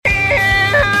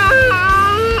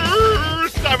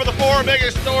our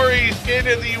biggest stories in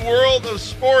the world of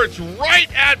sports right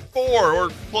at 4 or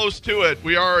close to it.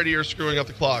 We already are screwing up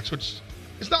the clocks, which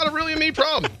is not really a me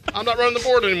problem. I'm not running the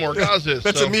board anymore. Gaz is.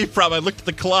 That's a me problem. I looked at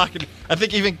the clock, and I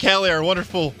think even Kelly, our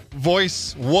wonderful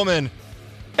voice woman,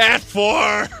 at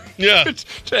 4. Yeah.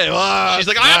 She's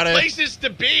like, I have places to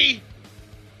be.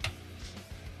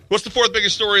 What's the fourth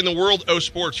biggest story in the world of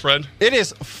sports, friend? It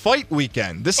is fight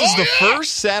weekend. This is the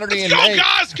first Saturday in May.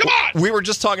 Guys, come on! We were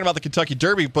just talking about the Kentucky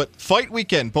Derby, but fight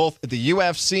weekend, both at the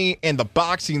UFC and the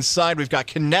boxing side. We've got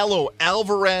Canelo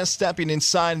Alvarez stepping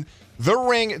inside the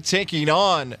ring, taking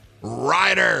on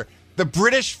Ryder, the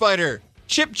British fighter.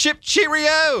 Chip, chip,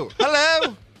 cheerio.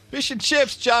 Hello. Fish and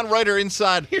chips, John Ryder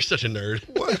inside. You're such a nerd.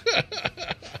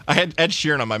 I had Ed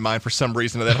Sheeran on my mind for some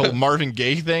reason, that whole Marvin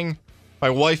Gaye thing. My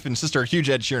wife and sister are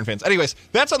huge Ed Sheeran fans. Anyways,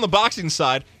 that's on the boxing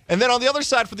side. And then on the other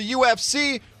side for the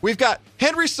UFC, we've got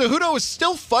Henry Cejudo is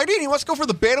still fighting. He wants to go for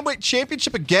the Bantamweight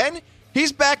Championship again.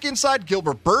 He's back inside.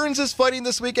 Gilbert Burns is fighting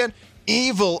this weekend.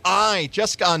 Evil Eye,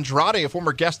 Jessica Andrade, a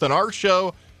former guest on our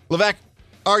show. Levac,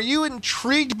 are you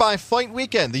intrigued by fight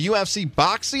weekend, the UFC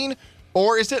boxing,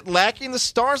 or is it lacking the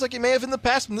stars like it may have in the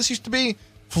past when this used to be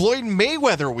Floyd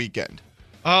Mayweather weekend?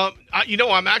 I'm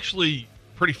actually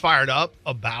pretty fired up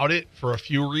about it for a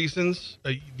few reasons.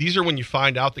 These are when you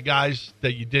find out the guys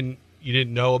that you didn't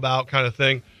know about, kind of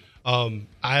thing. I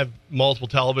have multiple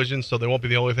televisions, so they won't be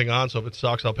the only thing on. So if it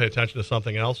sucks, I'll pay attention to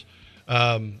something else.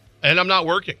 And I'm not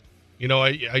working.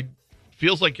 I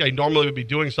feels like I normally would be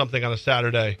doing something on a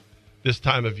Saturday this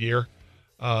time of year.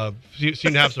 Seem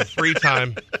to have some free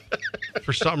time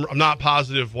for some. I'm not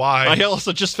positive why. I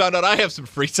also just found out I have some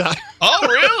free time. Oh,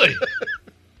 really?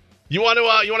 You want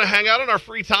to hang out on our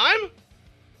free time?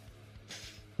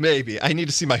 Maybe. I need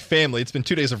to see my family. It's been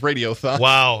 2 days of radiothon.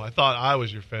 Wow, I thought I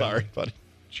was your family. Sorry, buddy.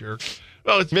 Jerk.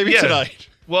 Well, maybe tonight.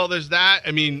 Well, there's that.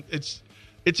 I mean, it's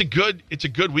a good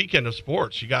weekend of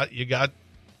sports. You got.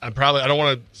 I don't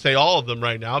want to say all of them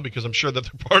right now because I'm sure that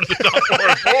they're part of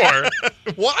the top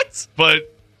 4. What?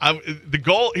 But the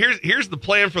goal here's the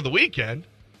plan for the weekend.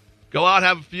 Go out,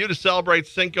 have a few to celebrate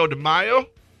Cinco de Mayo.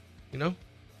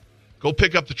 Go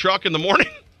pick up the truck in the morning,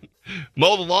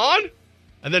 mow the lawn,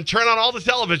 and then turn on all the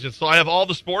television. So I have all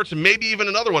the sports and maybe even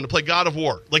another one to play God of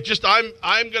War. Like, just I'm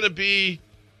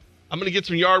gonna get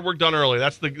some yard work done early.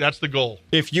 That's the goal.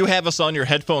 If you have us on your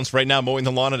headphones right now mowing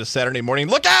the lawn on a Saturday morning,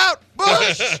 look out!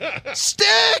 Bush!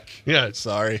 Stick! Yeah.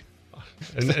 Sorry.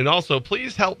 And also,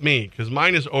 please help me because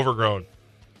mine is overgrown.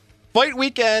 Fight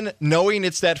weekend, knowing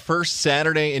it's that first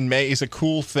Saturday in May is a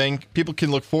cool thing. People can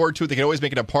look forward to it. They can always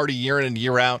make it a party year in and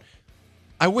year out.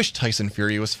 I wish Tyson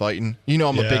Fury was fighting.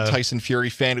 I'm a big Tyson Fury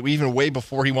fan. Even way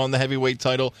before he won the heavyweight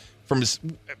title from his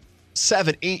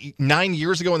 7, 8, 9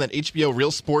 years ago when that HBO Real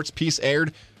Sports piece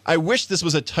aired. I wish this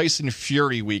was a Tyson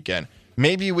Fury weekend.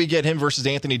 Maybe we get him versus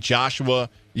Anthony Joshua.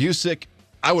 Usyk,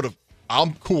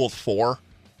 I'm cool with 4.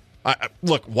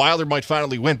 Look, Wilder might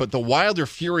finally win, but the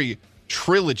Wilder-Fury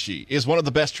trilogy is one of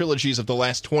the best trilogies of the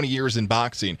last 20 years in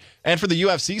boxing. And for the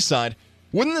UFC side,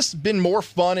 wouldn't this have been more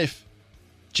fun if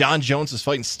John Jones is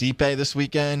fighting Stipe this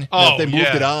weekend? Oh, if they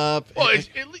moved it up. Well, is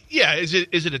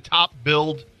it a top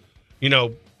build,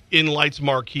 in lights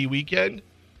marquee weekend?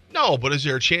 No, but is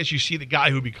there a chance you see the guy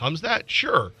who becomes that?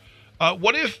 Sure.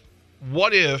 What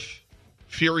if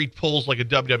Fury pulls like a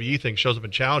WWE thing, shows up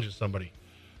and challenges somebody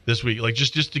this week, like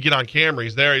just to get on camera?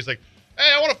 He's there. He's like,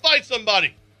 "Hey, I want to fight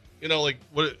somebody."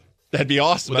 What? That'd be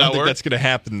awesome. I don't think that's going to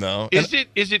happen, though. Is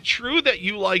it true that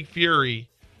you like Fury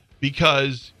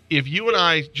because if you and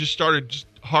I just started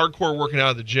hardcore working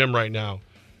out at the gym right now,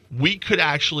 we could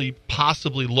actually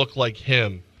possibly look like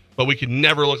him, but we could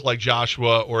never look like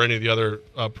Joshua or any of the other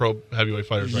pro heavyweight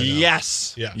fighters right now.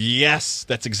 Yes. Yeah. Yes,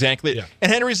 that's exactly it. Yeah.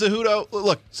 And Henry Cejudo,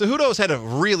 look, Cejudo's had a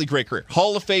really great career.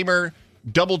 Hall of Famer,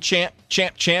 double champ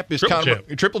is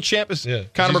triple champ is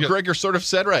Conor McGregor sort of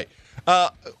said, right.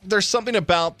 There's something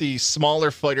about the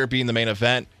smaller fighter being the main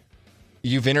event.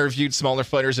 You've interviewed smaller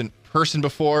fighters in person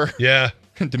before. Yeah.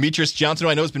 Demetrius Johnson,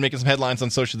 who I know has been making some headlines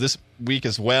on social this week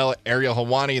as well. Ariel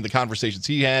Helwani and the conversations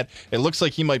he had. It looks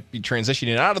like he might be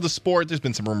transitioning out of the sport. There's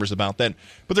been some rumors about that.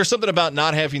 But there's something about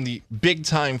not having the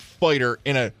big-time fighter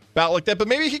in a bout like that. But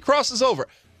maybe he crosses over.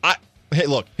 Hey,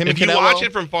 look, him and Canelo. If you watch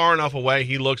it from far enough away,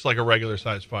 he looks like a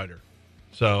regular-sized fighter.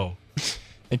 So,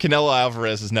 and Canelo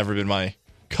Alvarez has never been my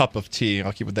cup of tea.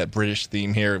 I'll keep with that British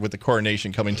theme here with the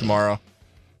coronation coming tomorrow.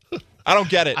 I don't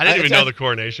get it. I didn't even know the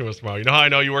coronation was tomorrow. You know how I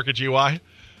know you work at GY?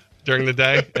 During the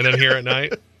day and then here at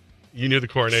night, you knew the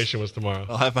coronation was tomorrow.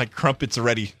 I'll have my crumpets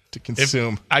ready to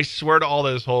consume. I swear to all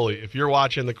that is holy, if you're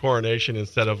watching the coronation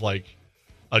instead of like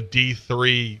a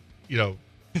D3,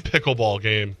 pickleball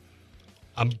game,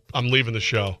 I'm leaving the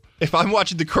show. If I'm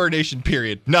watching the coronation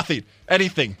period, nothing,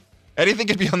 anything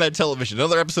could be on that television.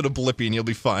 Another episode of Blippi, and you'll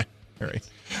be fine. All right.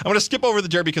 I'm going to skip over the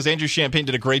Derby because Andrew Champagne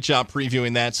did a great job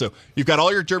previewing that. So you've got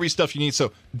all your Derby stuff you need.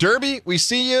 So Derby, we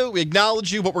see you, we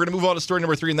acknowledge you, but we're going to move on to story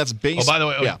number 3, and that's base. Oh, by the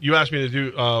way, You asked me to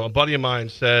do. A buddy of mine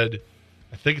said,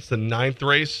 I think it's the 9th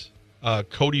race.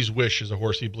 Cody's Wish is a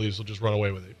horse he believes will just run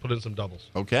away with it. Put in some doubles.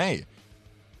 Okay.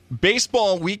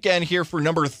 Baseball weekend here for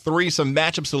number 3. Some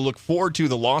matchups to look forward to.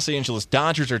 The Los Angeles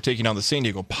Dodgers are taking on the San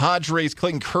Diego Padres.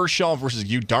 Clayton Kershaw versus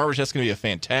Yu Darvish. That's going to be a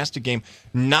fantastic game.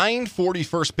 9:40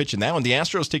 first pitch in that one. The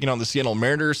Astros taking on the Seattle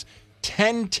Mariners.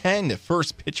 10:10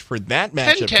 first pitch for that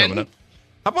matchup 10-10. coming up.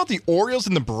 How about the Orioles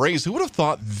and the Braves? Who would have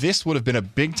thought this would have been a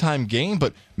big-time game?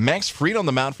 But Max Fried on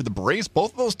the mound for the Braves.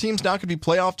 Both of those teams now could be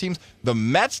playoff teams. The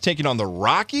Mets taking on the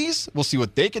Rockies. We'll see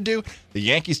what they can do. The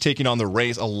Yankees taking on the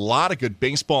Rays. A lot of good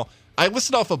baseball. I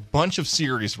listed off a bunch of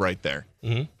series right there.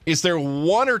 Mm-hmm. Is there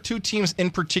one or two teams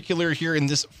in particular here in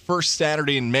this first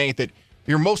Saturday in May that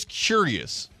you're most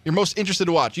curious, you're most interested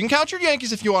to watch? You can count your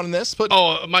Yankees if you want in this. But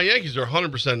my Yankees are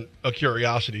 100% a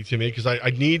curiosity to me because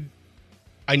I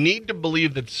need to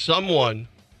believe that someone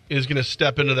is going to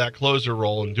step into that closer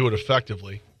role and do it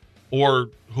effectively, or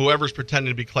whoever's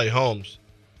pretending to be Clay Holmes,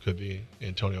 could be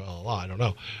Antonio Alala, I don't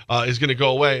know, is going to go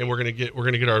away, and we're going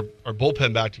to get our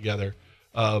bullpen back together.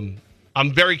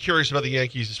 I'm very curious about the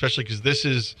Yankees, especially because this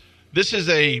is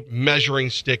a measuring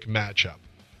stick matchup.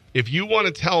 If you want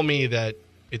to tell me that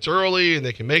it's early and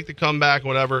they can make the comeback,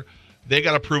 whatever, they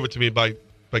got to prove it to me by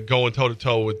going toe to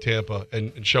toe with Tampa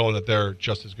and showing that they're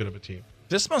just as good of a team.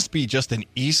 This must be just an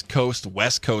East Coast,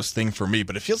 West Coast thing for me,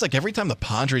 but it feels like every time the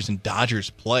Padres and Dodgers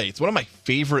play, it's one of my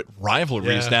favorite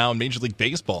rivalries now in Major League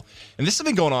Baseball. And this has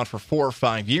been going on for 4 or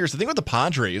 5 years. The thing with the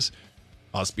Padres,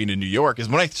 us being in New York, is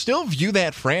when I still view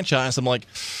that franchise, I'm like,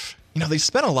 they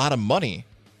spent a lot of money.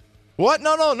 What?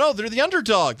 No. They're the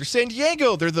underdog. They're San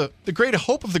Diego. They're the great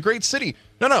hope of the great city.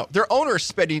 No. Their owner is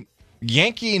spending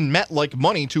Yankee and Met-like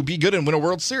money to be good and win a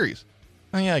World Series.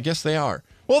 Oh, yeah, I guess they are.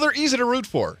 Well, they're easy to root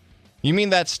for. You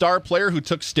mean that star player who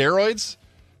took steroids?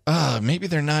 Maybe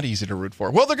they're not easy to root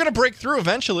for. Well, they're going to break through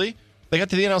eventually. They got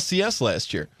to the NLCS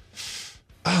last year.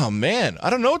 Oh, man. I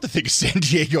don't know what to think of San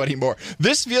Diego anymore.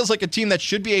 This feels like a team that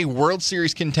should be a World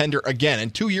Series contender again.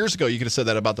 And 2 years ago, you could have said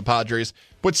that about the Padres.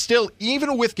 But still,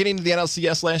 even with getting to the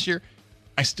NLCS last year,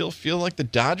 I still feel like the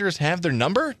Dodgers have their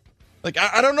number. Like,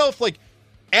 I don't know if,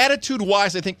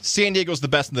 attitude-wise, I think San Diego's the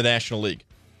best in the National League.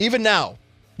 Even now,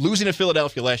 losing to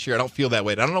Philadelphia last year, I don't feel that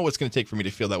way. I don't know what it's going to take for me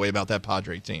to feel that way about that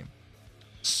Padre team.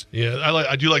 Yeah,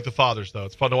 I do like the fathers, though.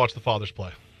 It's fun to watch the fathers play.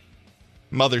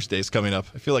 Mother's Day is coming up.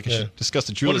 I feel like I should discuss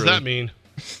the jewelry. What does that mean?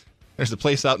 There's a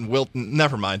place out in Wilton.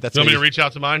 Never mind. That's you want me to reach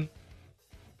out to mine?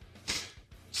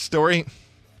 Story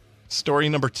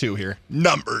number 2 here.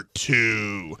 Number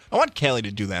 2. I want Callie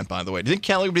to do that, by the way. Do you think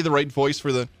Callie would be the right voice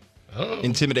for the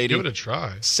intimidating? Give it a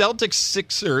try. Celtics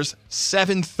Sixers,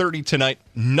 7:30 tonight.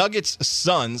 Nuggets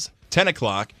Suns, 10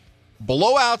 o'clock.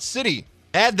 Blowout City.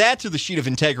 Add that to the sheet of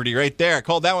integrity right there. I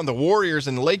called that one the Warriors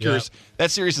and the Lakers. Yeah.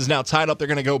 That series is now tied up. They're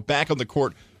going to go back on the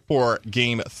court for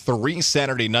Game 3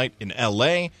 Saturday night in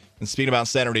L.A. And speaking about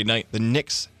Saturday night, the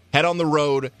Knicks head on the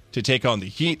road to take on the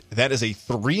Heat. That is a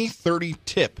 3:30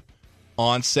 tip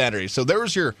on Saturday. So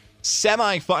there's your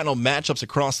semifinal matchups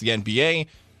across the NBA.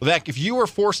 Vivek, if you were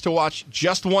forced to watch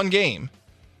just one game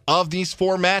of these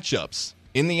 4 matchups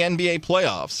in the NBA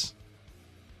playoffs,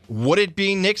 would it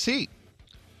be Knicks-Heat?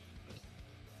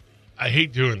 I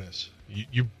hate doing this.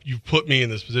 You put me in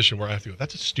this position where I have to go,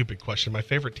 that's a stupid question. My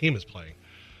favorite team is playing.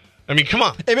 I mean, come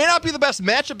on. It may not be the best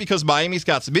matchup because Miami's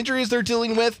got some injuries they're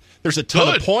dealing with. There's a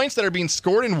ton of points that are being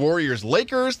scored in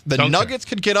Warriors-Lakers. The Nuggets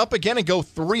could get up again and go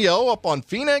 3-0 up on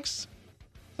Phoenix.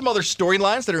 Some other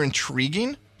storylines that are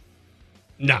intriguing.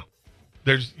 No.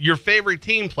 There's your favorite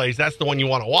team plays. That's the one you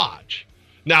want to watch.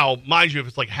 Now, mind you, if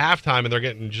it's like halftime and they're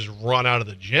getting just run out of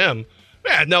the gym,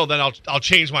 then I'll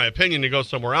change my opinion and go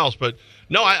somewhere else. But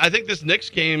no, I think this Knicks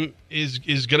game is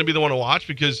going to be the one to watch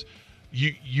because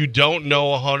you don't know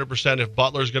 100% if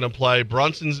Butler's going to play.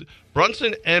 Brunson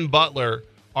and Butler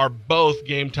are both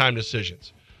game time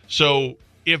decisions. So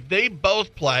if they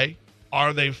both play,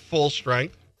 are they full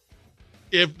strength?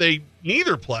 If they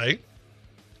neither play,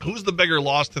 who's the bigger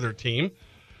loss to their team?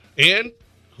 And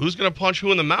who's going to punch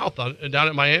who in the mouth down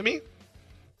at Miami?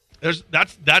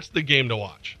 That's the game to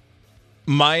watch.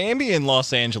 Miami and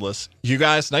Los Angeles, you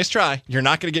guys, nice try. You're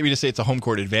not going to get me to say it's a home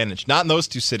court advantage. Not in those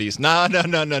two cities. No.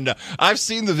 I've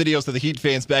seen the videos of the Heat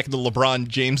fans back in the LeBron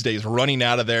James days running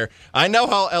out of there. I know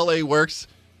how LA works.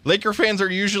 Laker fans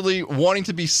are usually wanting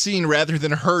to be seen rather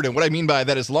than heard. And what I mean by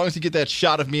that, as long as you get that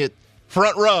shot of me at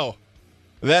front row,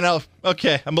 Then I'm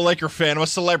a Laker fan. I'm a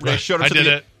celebrity. Right. I showed up.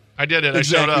 I did it. Exactly I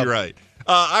showed up. right.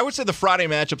 I would say the Friday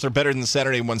matchups are better than the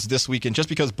Saturday ones this weekend, just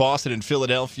because Boston and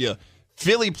Philadelphia.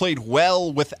 Philly played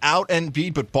well without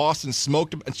Embiid, but Boston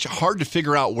smoked them. It's hard to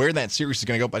figure out where that series is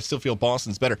going to go, but I still feel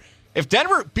Boston's better. If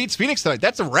Denver beats Phoenix tonight,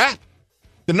 that's a wrap.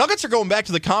 The Nuggets are going back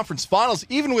to the conference finals,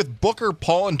 even with Booker,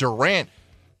 Paul, and Durant.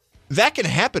 That can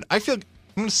happen. I'm going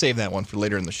to save that one for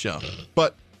later in the show.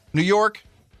 But New York,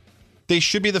 they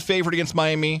should be the favorite against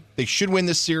Miami. They should win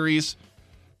this series.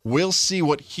 We'll see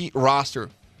what Heat roster.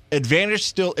 Advantage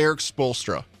still Eric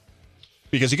Spoelstra.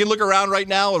 Because you can look around right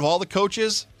now of all the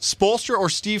coaches, Spoelstra or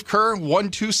Steve Kerr,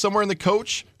 1-2 somewhere in the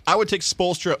coach. I would take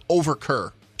Spoelstra over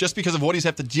Kerr just because of what he's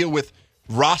have to deal with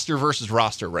roster versus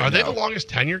roster right now. Are they the longest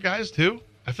tenure guys, too?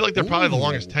 I feel like they're probably the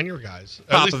longest tenure guys.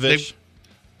 Popovich.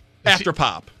 After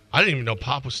Pop. I didn't even know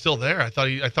Pop was still there. I thought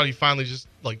he finally just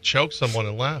choked someone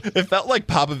and left. It felt like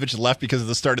Popovich left because of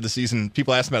the start of the season.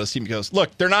 People asked him about his team. He goes,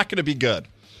 look, they're not going to be good.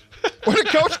 When a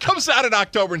coach comes out in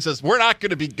October and says, we're not going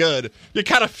to be good, you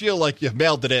kind of feel like you've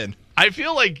mailed it in. I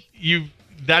feel like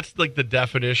that's like the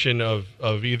definition of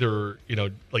either,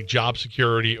 job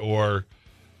security or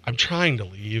I'm trying to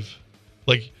leave.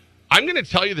 Like, I'm going to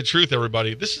tell you the truth,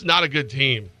 everybody. This is not a good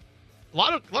team. A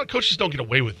lot of coaches don't get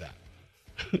away with that.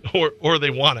 or they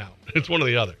want out. It's one or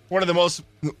the other. One of the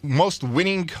most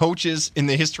winning coaches in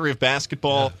the history of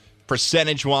basketball,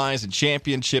 percentage-wise and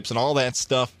championships and all that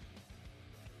stuff.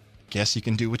 Guess you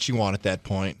can do what you want at that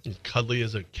point. Cuddly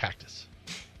as a cactus.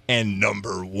 And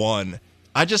number one,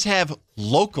 I just have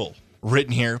local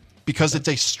written here because it's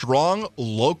a strong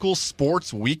local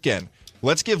sports weekend.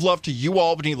 Let's give love to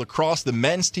UAlbany lacrosse. The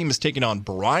men's team is taking on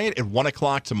Bryant at 1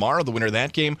 o'clock tomorrow. The winner of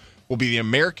that game will be the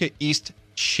America East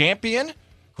champion.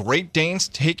 Great Danes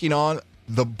taking on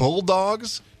the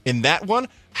Bulldogs in that one.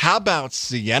 How about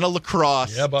Siena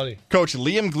Lacrosse? Yeah, buddy. Coach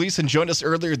Liam Gleason joined us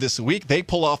earlier this week. They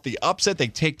pull off the upset. They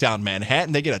take down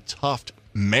Manhattan. They get a tough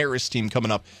Marist team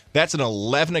coming up. That's an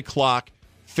 11 o'clock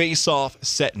face-off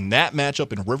set in that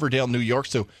matchup in Riverdale, New York.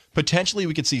 So potentially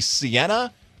we could see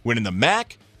Siena winning the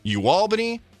MAC,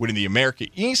 UAlbany winning the America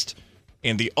East,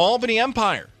 and the Albany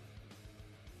Empire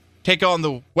take on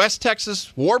the West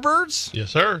Texas Warbirds. Yes,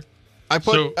 sir.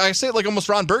 I say it like almost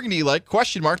Ron Burgundy, like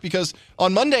question mark, because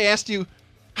on Monday I asked you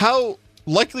how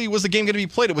likely was the game going to be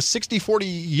played. It was 60-40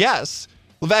 yes.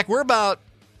 Levac, we're about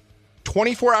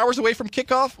 24 hours away from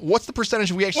kickoff. What's the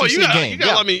percentage we actually see a game? You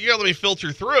gotta let me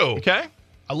filter through. Okay.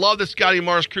 I love that Scotty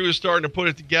Mars' crew is starting to put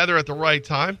it together at the right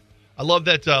time. I love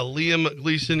that Liam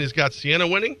Gleason has got Siena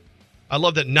winning. I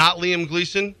love that not Liam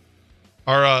Gleason,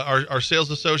 our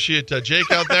sales associate Jake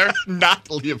out there, not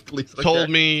Liam Gleason, told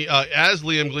me as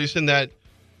Liam Gleason that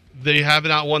they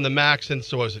haven't outwon the MAC since,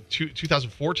 so was it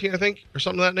 2014, I think, or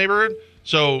something in that neighborhood.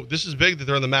 So this is big that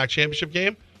they're in the MAC championship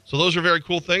game. So those are very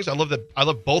cool things. I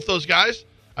love both those guys.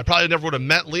 I probably never would have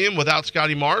met Liam without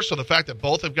Scotty Mars. So the fact that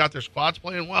both have got their squads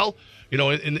playing well, in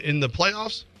the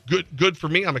playoffs, good for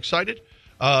me. I'm excited.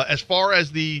 As far as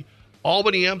the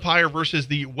Albany Empire versus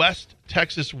the West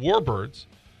Texas Warbirds,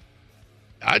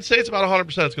 I'd say it's about 100%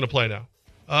 it's going to play now.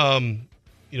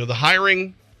 The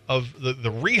hiring of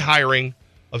the rehiring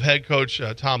of head coach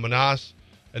Tom Manas,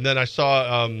 and then I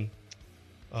saw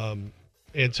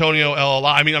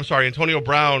Antonio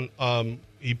Brown.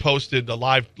 He posted a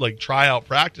live tryout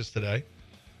practice today.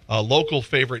 Local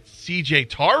favorite CJ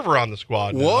Tarver on the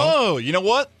squad. Whoa! You know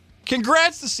what?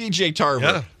 Congrats to CJ Tarver.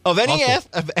 Yeah, of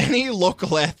any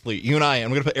local athlete, you and I'm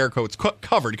going to put air quotes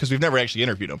covered because we've never actually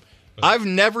interviewed him. I've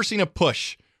never seen a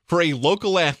push for a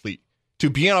local athlete to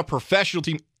be on a professional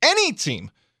team, any team,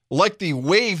 like the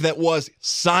wave that was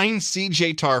sign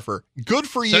CJ Tarver. Good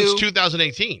for you. Since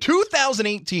 2018.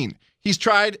 2018. He's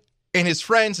tried, and his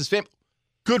friends, his family.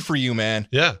 Good for you, man.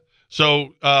 Yeah.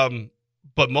 So,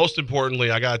 but most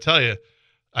importantly, I got to tell you,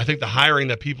 I think the hiring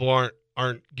that people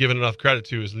aren't given enough credit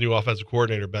to is the new offensive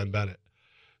coordinator, Ben Bennett.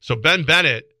 So Ben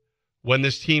Bennett, when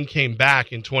this team came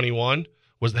back in 21,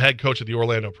 was the head coach of the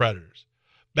Orlando Predators.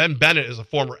 Ben Bennett is a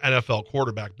former NFL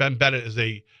quarterback. Ben Bennett is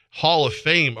a Hall of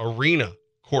Fame arena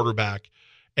quarterback,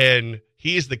 and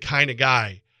he is the kind of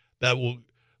guy that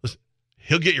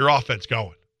he'll get your offense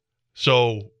going.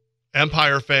 So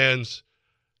Empire fans,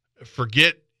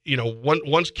 forget,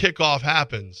 once kickoff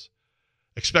happens,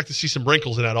 expect to see some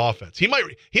wrinkles in that offense. He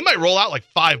might roll out like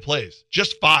 5 plays,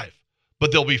 just 5, but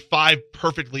there'll be 5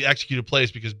 perfectly executed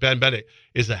plays because Ben Bennett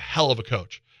is a hell of a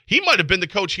coach. He might have been the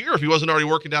coach here if he wasn't already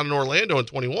working down in Orlando in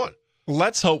 21.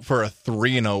 Let's hope for a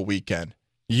 3-0 weekend.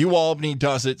 UAlbany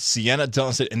does it, Siena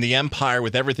does it, and the Empire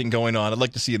with everything going on. I'd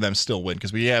like to see them still win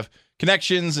because we have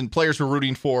connections and players we're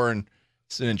rooting for, and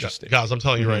it's interesting. Guys, I'm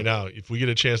telling you right now, if we get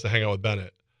a chance to hang out with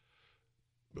Bennett,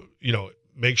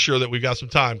 make sure that we got some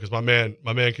time because my man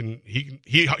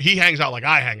he hangs out like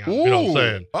I hang out. Ooh. You know what I'm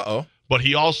saying? Uh-oh. But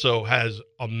he also has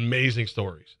amazing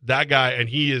stories. That guy, and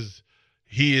he's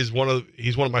one of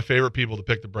my favorite people to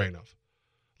pick the brain of.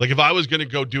 Like if I was going to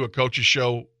go do a coach's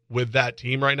show with that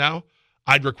team right now,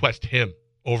 I'd request him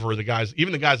over the guys,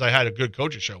 even the guys I had a good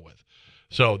coach's show with.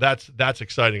 So that's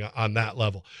exciting on that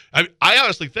level. I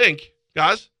honestly think,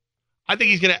 guys, I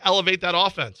think he's going to elevate that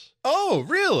offense. Oh,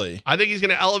 really? I think he's going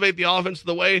to elevate the offense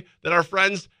the way that our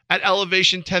friends at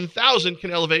Elevation 10,000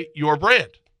 can elevate your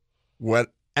brand.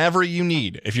 Whatever you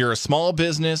need. If you're a small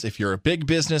business, if you're a big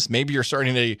business, maybe you're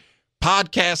starting a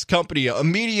podcast company, a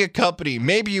media company,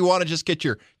 maybe you want to just get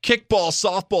your kickball,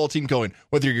 softball team going.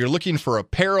 Whether you're looking for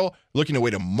apparel, looking a way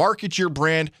to market your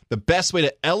brand, the best way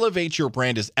to elevate your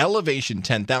brand is Elevation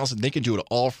 10,000. They can do it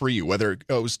all for you, whether it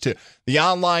goes to the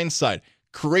online side,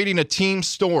 creating a team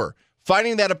store,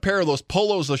 finding that apparel, those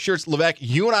polos, those shirts. Levesque,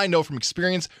 you and I know from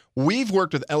experience, we've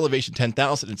worked with Elevation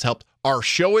 10,000. It's helped our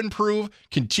show improve,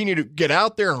 continue to get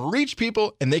out there and reach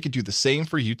people, and they can do the same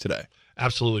for you today.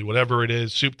 Absolutely. Whatever it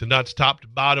is, soup to nuts, top to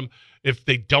bottom. If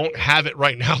they don't have it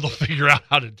right now, they'll figure out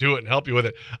how to do it and help you with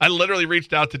it. I literally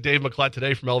reached out to Dave McClett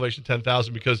today from Elevation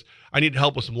 10,000 because I need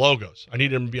help with some logos. I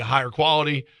need them to be a higher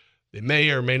quality. They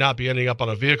may or may not be ending up on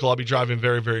a vehicle I'll be driving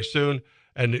very, very soon.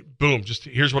 And boom, just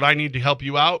here's what I need to help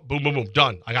you out. Boom, boom, boom,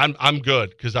 done. I'm good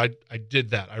because I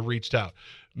did that. I reached out.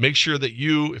 Make sure that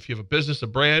if you have a business, a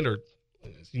brand, or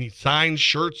you need signs,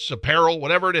 shirts, apparel,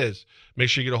 whatever it is, make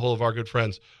sure you get a hold of our good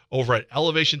friends over at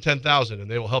Elevation 10,000,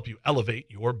 and they will help you elevate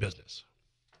your business.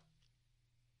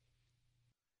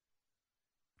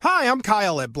 Hi, I'm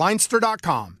Kyle at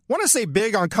Blindster.com. Want to save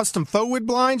big on custom faux wood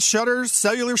blinds, shutters,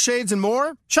 cellular shades, and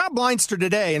more? Shop Blindster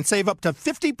today and save up to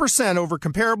 50% over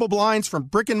comparable blinds from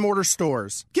brick-and-mortar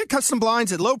stores. Get custom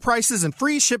blinds at low prices and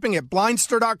free shipping at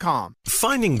Blindster.com.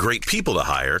 Finding great people to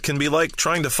hire can be like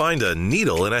trying to find a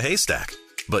needle in a haystack,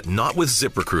 but not with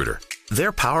ZipRecruiter.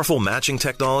 Their powerful matching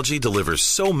technology delivers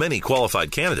so many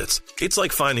qualified candidates, it's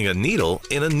like finding a needle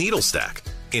in a needle stack.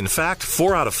 In fact,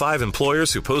 4 out of 5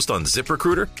 employers who post on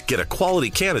ZipRecruiter get a quality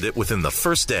candidate within the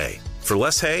first day. For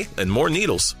less hay and more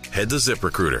needles, head to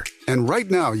ZipRecruiter. And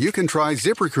right now, you can try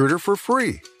ZipRecruiter for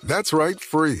free. That's right,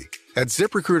 free. At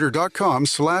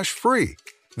ZipRecruiter.com/free.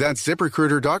 That's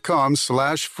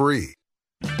ZipRecruiter.com/free.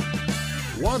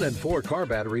 1 in 4 car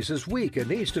batteries is weak and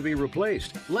needs to be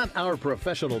replaced. Let our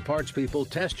professional parts people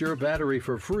test your battery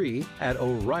for free at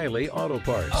O'Reilly Auto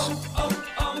Parts.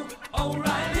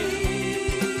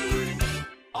 O'Reilly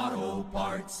Auto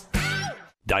Parts.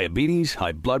 Diabetes,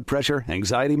 high blood pressure,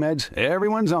 anxiety meds,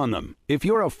 everyone's on them. If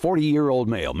you're a 40-year-old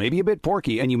male, maybe a bit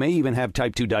porky, and you may even have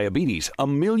type 2 diabetes,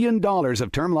 $1 million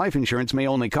of term life insurance may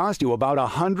only cost you about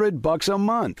 $100 a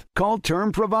month. Call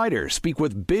Term Provider. Speak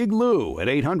with Big Lou at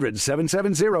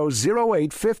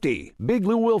 800-770-0850. Big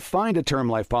Lou will find a term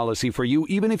life policy for you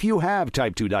even if you have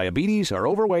type 2 diabetes, are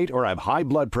overweight, or have high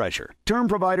blood pressure. Term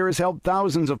Provider has helped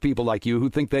thousands of people like you who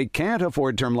think they can't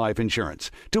afford term life insurance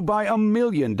to buy $1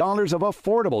 million of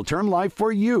affordable term life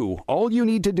for you. All you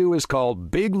need to do is call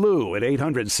Big Lou at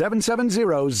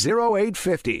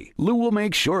 800-770-0850. Lou will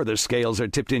make sure the scales are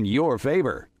tipped in your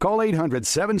favor. Call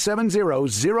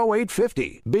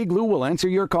 800-770-0850. Big Lou will answer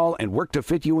your call and work to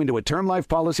fit you into a term life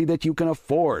policy that you can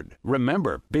afford.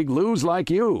 Remember, Big Lou's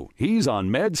like you. He's on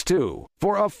meds too.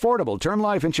 For affordable term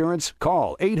life insurance,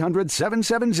 call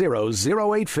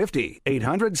 800-770-0850.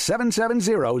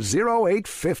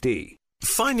 800-770-0850.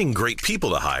 Finding great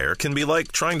people to hire can be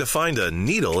like trying to find a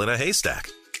needle in a haystack,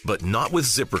 but not with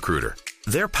ZipRecruiter.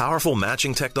 Their powerful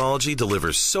matching technology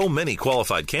delivers so many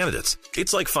qualified candidates,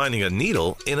 it's like finding a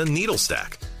needle in a needle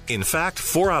stack. In fact,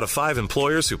 4 out of 5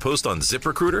 employers who post on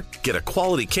ZipRecruiter get a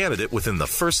quality candidate within the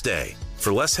first day.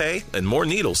 For less hay and more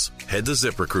needles, head to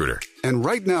ZipRecruiter. And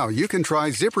right now, you can try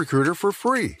ZipRecruiter for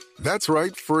free. That's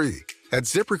right, free. At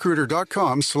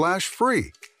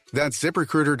ZipRecruiter.com/free. That's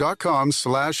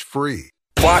ZipRecruiter.com/free.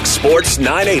 Fox Sports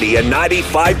 980 and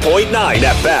 95.9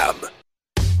 FM.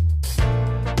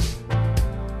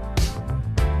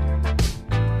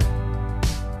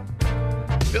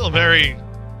 Feel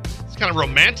it's kind of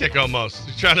romantic almost.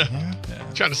 You're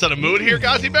trying to set a mood here,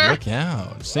 Gozzy Bear? Look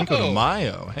out. Cinco de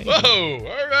Mayo. Hey. Whoa.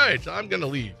 All right. I'm going to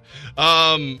leave.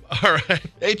 All right.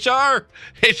 HR.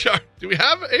 Do we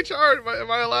have HR?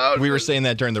 Am I allowed? We were saying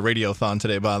that during the radiothon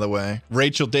today, by the way.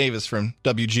 Rachel Davis from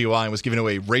WGY was giving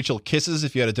away Rachel Kisses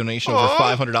if you had a donation over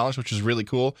 $500, which was really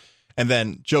cool. And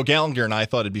then Joe Gallagher and I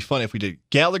thought it'd be fun if we did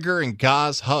Gallagher and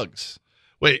Goz hugs.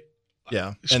 Wait.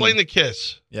 Yeah. Explain the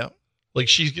kiss. Yeah. Like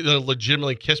she's going to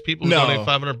legitimately kiss people who donate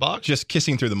 $500? Just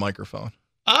kissing through the microphone.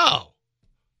 Oh.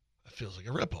 feels like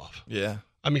a ripoff. Yeah.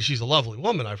 I mean, she's a lovely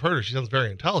woman. I've heard her. She sounds very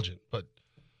intelligent, but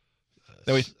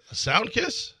a sound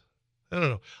kiss? I don't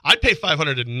know. I'd pay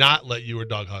 $500 to not let you or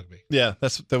Doug hug me. Yeah,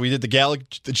 that's that. We did the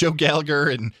Joe Gallagher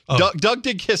and Doug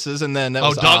did kisses, and then that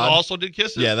was Doug odd. also did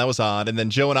kisses? Yeah, that was odd. And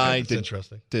then Joe and I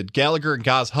did Gallagher and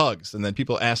Gaz hugs, and then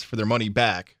people asked for their money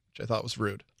back, which I thought was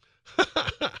rude.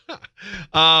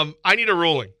 I need a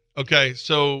ruling. Okay,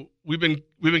 so we've been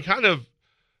kind of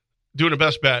doing a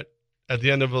best bet at the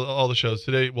end of all the shows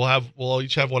today. We'll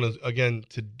each have one again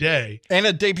today, and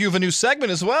a debut of a new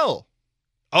segment as well.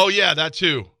 Oh yeah, that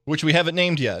too. Which we haven't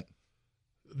named yet.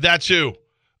 That too.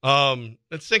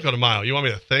 It's Cinco de Mayo. You want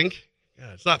me to think?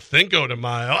 Yeah, it's not Cinco de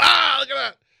Mayo. Look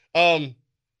at that.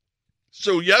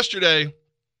 So yesterday,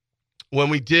 when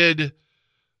we did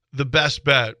the best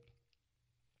bet,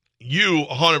 you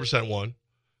 100% won.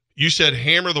 You said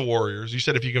hammer the Warriors. You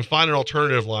said if you can find an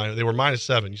alternative line, they were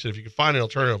 -7. You said if you can find an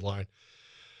alternative line,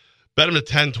 bet them to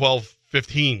 10, 12,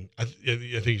 15. I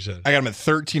think you said. I got them at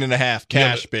 13.5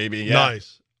 cash, baby. Yeah.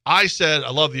 Nice. I said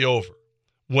I love the over.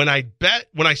 When I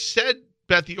said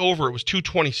bet the over, it was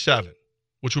 227,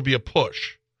 which would be a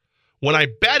push. When I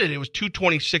bet it, it was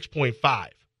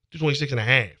 226.5,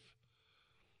 226.5.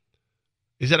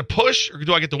 Is that a push, or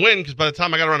do I get the win? Because by the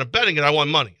time I got around to betting it, I won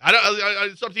money.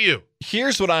 It's up to you.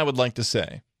 Here's what I would like to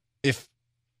say. If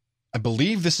I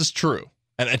believe this is true,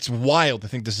 and it's wild to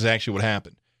think this is actually what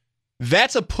happened,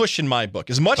 that's a push in my book.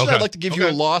 As much as I'd like to give you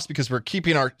a loss because we're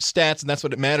keeping our stats, and that's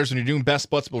what it matters when you're doing best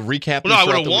bets, we'll recap. Well, no, I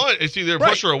would have won. It's either a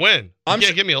push or a win. You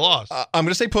can't give me a loss. I'm going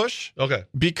to say push. Okay.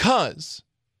 Because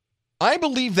I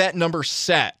believe that number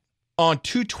sat on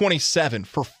 227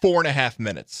 for 4.5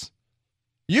 minutes.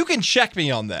 You can check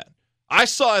me on that. I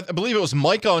believe it was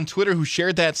Mike on Twitter who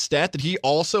shared that stat that he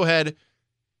also had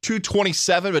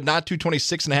 227, but not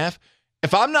 226.5.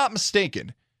 If I'm not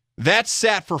mistaken, that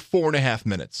sat for 4.5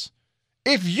 minutes.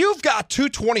 If you've got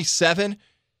 227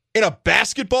 in a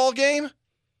basketball game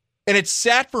and it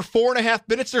sat for 4.5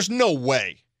 minutes, there's no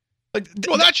way.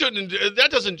 That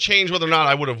doesn't change whether or not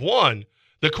I would have won.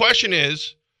 The question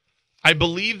is, I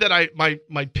believe that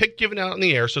my pick given out in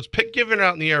the air, so it's pick given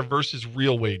out in the air versus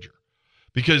real wager.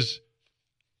 Because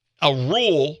a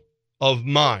rule of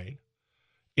mine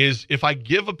is if I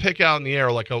give a pick out in the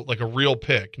air like a real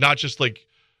pick, not just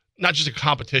a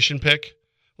competition pick.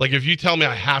 Like if you tell me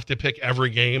I have to pick every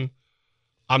game,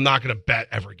 I'm not going to bet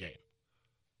every game.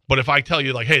 But if I tell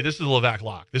you like, hey, this is a Levac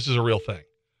lock, this is a real thing,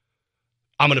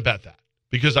 I'm going to bet that.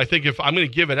 Because I think if I'm going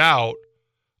to give it out,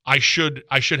 I should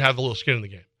have a little skin in the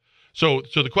game. So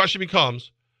the question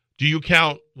becomes, do you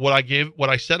count what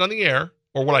I said on the air,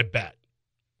 or what I bet?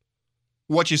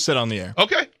 What you said on the air.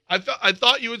 Okay. I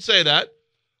thought you would say that.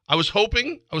 I was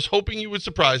hoping you would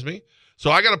surprise me.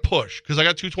 So I got to push because I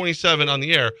got 227 on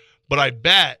the air, but I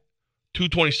bet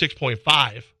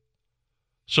 226.5.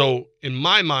 So in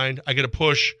my mind, I get a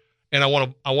push, and I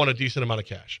want a decent amount of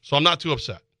cash. So I'm not too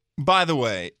upset. By the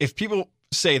way, if people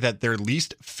say that their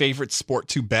least favorite sport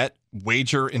to bet,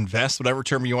 wager, invest, whatever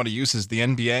term you want to use, is the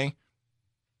NBA,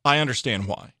 I understand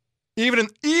why. Even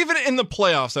in the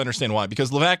playoffs, I understand why.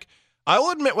 Because Levac, I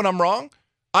will admit when I'm wrong,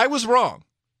 I was wrong.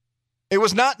 It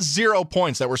was not 0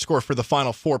 points that were scored for the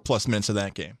final 4+ minutes of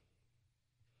that game.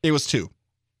 It was 2.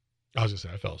 I was going to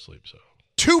say, I fell asleep, so.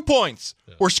 2 points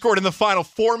were scored in the final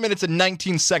 4 minutes and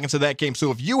 19 seconds of that game.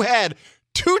 So if you had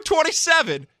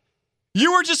 227,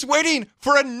 you were just waiting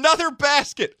for another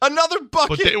basket, another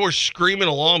bucket. But they were screaming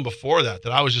along before that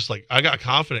I was just like, I got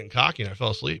confident and cocky, and I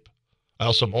fell asleep. I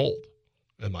also am old,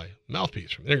 and my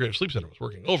mouthpiece from the Integrative Sleep Center was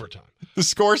working overtime. The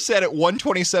score set at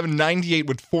 127-98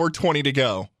 with 4:20 to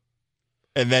go.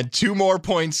 And then 2 more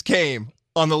points came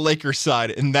on the Lakers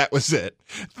side, and that was it.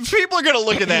 People are going to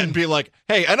look at that and be like,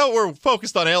 hey, I know we're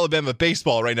focused on Alabama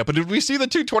baseball right now, but did we see the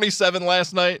 227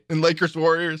 last night in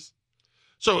Lakers-Warriors?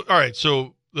 So, all right,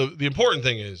 so the important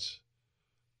thing is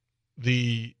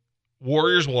the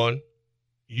Warriors won.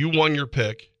 You won your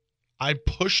pick. I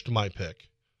pushed my pick,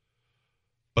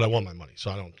 but I won my money,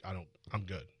 so I'm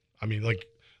good. I mean,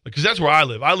 because that's where I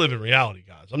live. I live in reality,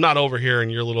 guys. I'm not over here in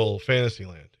your little fantasy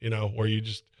land, where you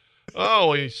just,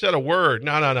 you said a word.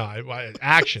 No.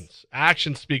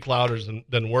 Actions speak louder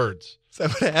than words. Is that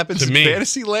what happens in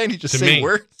fantasy land? You just say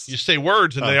words? You say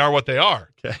words, and they are what they are.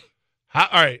 Okay. All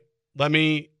right. Let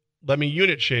me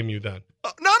unit shame you then.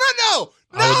 No.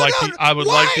 I would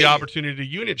like the opportunity to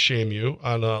unit shame you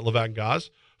on Levac and Gaz,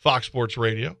 Fox Sports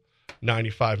Radio,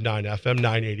 95.9 FM,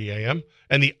 980 AM,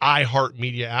 and the iHeart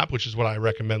Media app, which is what I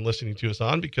recommend listening to us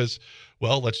on because,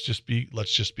 well, let's just be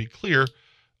clear.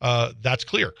 That's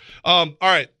clear. All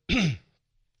right.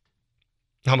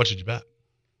 How much did you bet?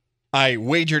 I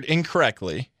wagered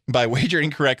incorrectly, by wagering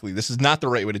incorrectly, this is not the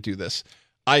right way to do this.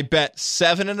 I bet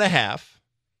 7.5,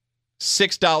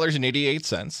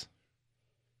 $6.88,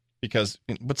 because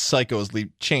what psychos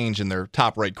leave change in their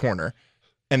top right corner.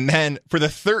 And then for the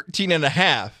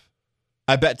 13.5,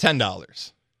 I bet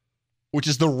 $10, which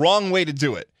is the wrong way to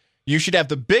do it. You should have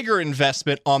the bigger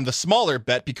investment on the smaller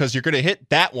bet because you're going to hit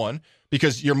that one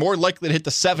because you're more likely to hit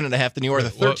the 7.5 than you are the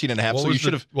 13.5. So you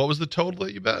should have. What was the total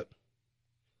that you bet?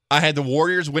 I had the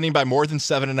Warriors winning by more than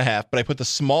 7.5, but I put the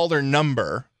smaller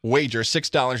number wager,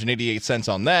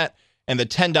 $6.88 on that, and the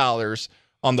 $10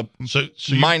 on the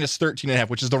minus 13.5,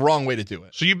 which is the wrong way to do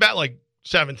it. So you bet like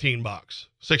 $17,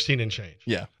 16 and change.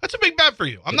 Yeah. That's a big bet for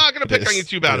you. I'm not going to pick on you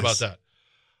too bad about that.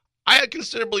 I had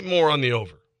considerably more on the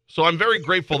over. So I'm very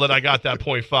grateful that I got that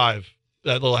 0.5,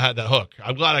 that hook.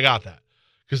 I'm glad I got that.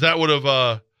 Because that would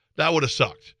have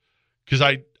sucked. Because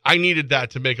I needed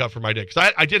that to make up for my day.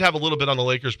 Because I did have a little bit on the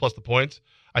Lakers plus the points.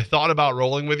 I thought about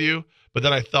rolling with you, but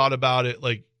then I thought about it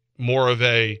like more of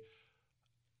a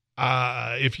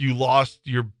if you lost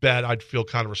your bet, I'd feel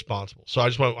kind of responsible. So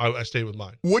I stayed with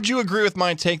mine. Would you agree with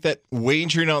my take that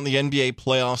wagering on the NBA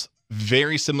playoffs,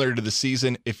 very similar to the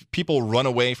season, if people run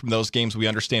away from those games, we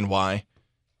understand why?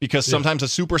 Because sometimes a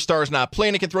superstar is not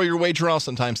playing, it can throw your wager off.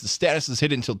 Sometimes the status is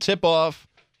hidden until tip-off.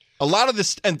 A lot of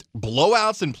this, and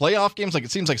blowouts in playoff games, like it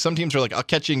seems like some teams are like, I'll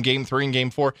catch you in game 3 and game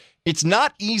 4. It's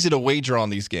not easy to wager on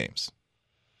these games.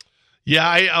 Yeah,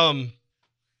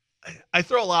 I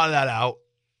throw a lot of that out.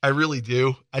 I really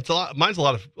do. Mine's a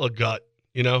lot of gut,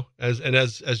 as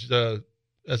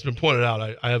been pointed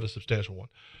out, I have a substantial one.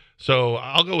 So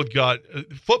I'll go with gut.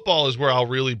 Football is where I'll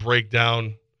really break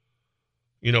down,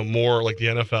 more like the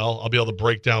NFL. I'll be able to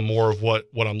break down more of what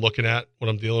I'm looking at, what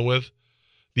I'm dealing with.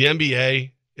 The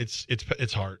NBA,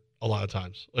 it's hard a lot of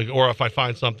times. Or if I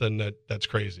find something that's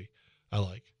crazy, I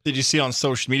like. Did you see on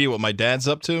social media what my dad's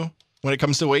up to when it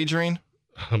comes to wagering?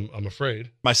 I'm afraid.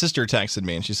 My sister texted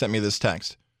me and she sent me this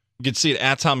text. You can see it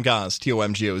at Tom Goz,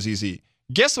 TOMGOZZ.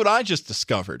 Guess what I just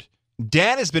discovered?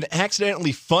 Dad has been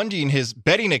accidentally funding his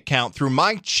betting account through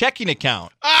my checking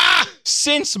account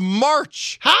since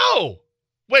March. How?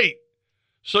 Wait,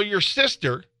 so your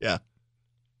sister Yeah.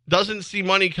 doesn't see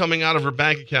money coming out of her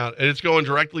bank account and it's going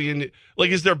directly in?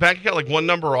 Is their bank account one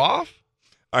number off?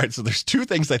 All right, so there's two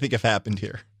things I think have happened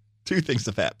here. Two things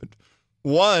have happened.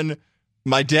 One,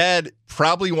 my dad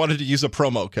probably wanted to use a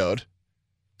promo code.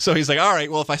 So he's like, all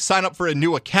right, well, if I sign up for a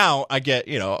new account, I get,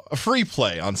 a free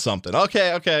play on something.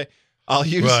 Okay. I'll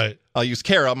use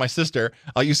Kara, my sister.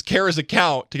 I'll use Kara's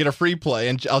account to get a free play,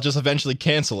 and I'll just eventually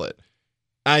cancel it.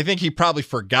 I think he probably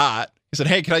forgot. He said,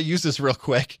 hey, can I use this real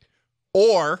quick?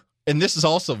 Or, and this is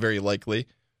also very likely,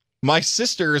 my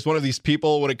sister is one of these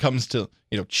people when it comes to,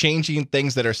 changing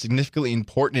things that are significantly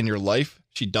important in your life.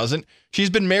 She doesn't. She's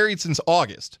been married since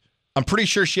August. I'm pretty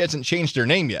sure she hasn't changed her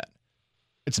name yet.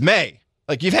 It's May.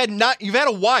 You've had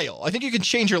a while. I think you can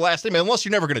change your last name unless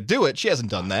you're never going to do it. She hasn't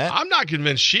done that. I'm not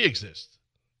convinced she exists.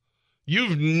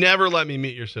 You've never let me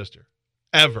meet your sister.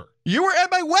 Ever. You were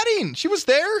at my wedding. She was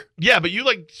there. Yeah, but you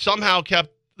somehow kept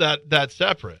that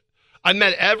separate. I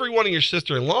met every one of your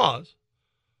sister-in-laws.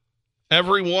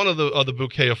 Every one of the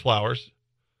bouquet of flowers.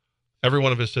 Every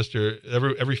one of his sister,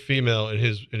 every female in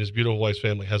his beautiful wife's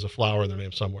family has a flower in their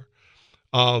name somewhere.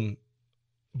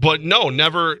 But no,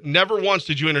 never once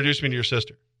did you introduce me to your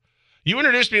sister. You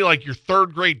introduced me like your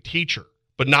third grade teacher,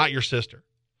 but not your sister.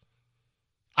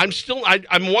 I'm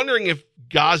wondering if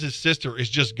Gaz's sister is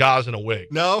just Gaz in a wig.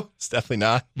 No, it's definitely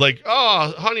not.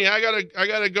 Oh, honey, I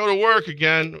gotta go to work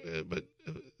again. But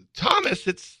Thomas,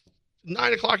 it's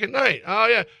 9:00 at night. Oh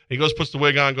yeah, he goes, puts the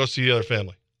wig on, goes see the other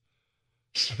family.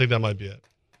 I think that might be it.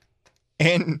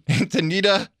 And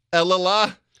Antonita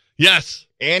Elala. Yes.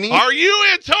 Annie? Are you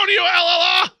Antonio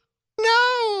Elala?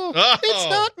 No, It's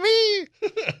not me.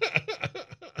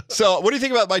 So what do you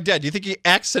think about my dad? Do you think he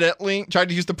accidentally tried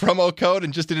to use the promo code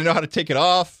and just didn't know how to take it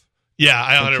off? Yeah,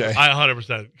 I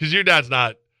 100%. Because your dad's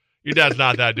not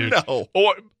that dude. No.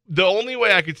 Or the only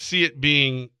way I could see it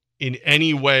being in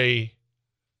any way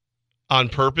on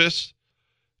purpose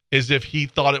is if he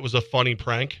thought it was a funny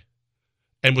prank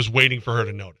and was waiting for her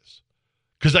to notice.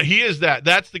 Because he is that.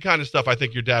 That's the kind of stuff I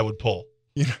think your dad would pull.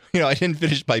 I didn't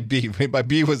finish my B. My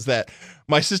B was that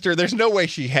my sister, there's no way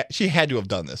she had to have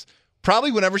done this.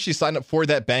 Probably whenever she signed up for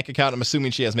that bank account, I'm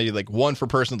assuming she has maybe one for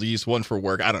personal use, one for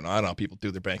work. I don't know how people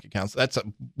do their bank accounts. That's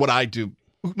what I do.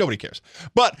 Nobody cares.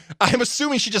 But I'm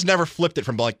assuming she just never flipped it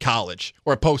from college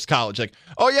or post-college.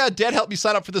 Oh yeah, Dad helped me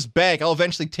sign up for this bank. I'll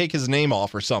eventually take his name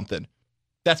off or something.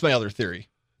 That's my other theory.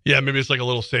 Yeah, maybe it's a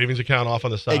little savings account off on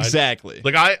the side. Exactly.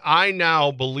 I now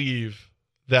believe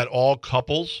that all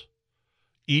couples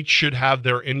each should have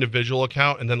their individual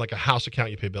account and then like a house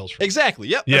account you pay bills from. Exactly.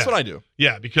 Yep. That's what I do.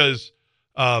 Yeah, because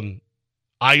I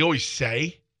always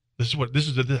say this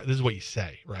is what you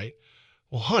say, right?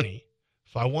 Well, honey,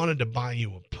 if I wanted to buy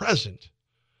you a present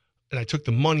and I took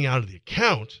the money out of the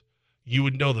account, you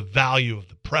would know the value of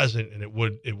the present and it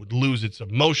would lose its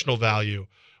emotional value,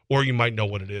 or you might know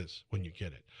what it is when you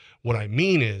get it. What I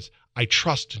mean is I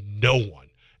trust no one,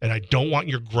 and I don't want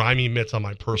your grimy mitts on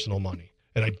my personal money,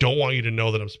 and I don't want you to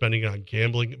know that I'm spending it on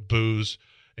gambling, booze,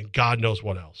 and God knows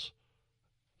what else.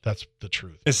 That's the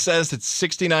truth. It says that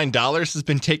 $69 has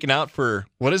been taken out for,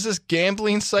 what is this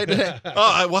gambling site?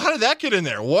 Well, how did that get in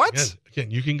there? What? Again,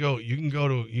 you can go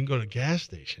to a gas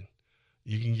station.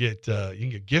 You can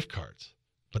get gift cards,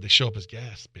 but they show up as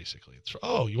gas basically. It's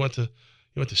you went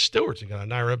to Stewart's and got a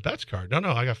Naira Bets card. No,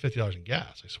 I got $50 in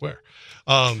gas, I swear.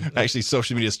 Actually,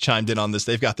 social media's chimed in on this.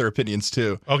 They've got their opinions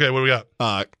too. Okay, what do we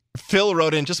got? Phil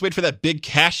wrote in, just wait for that big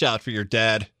cash out for your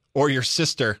dad or your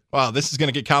sister. Wow, this is going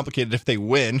to get complicated if they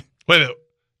win. Wait a minute.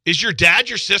 Is your dad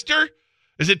your sister?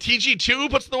 Is it TG2 who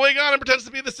puts the wig on and pretends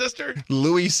to be the sister?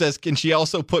 Louis says, can she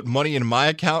also put money in my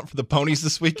account for the ponies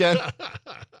this weekend?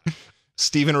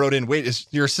 Steven wrote in, wait, is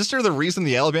your sister the reason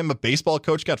the Alabama baseball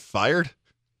coach got fired?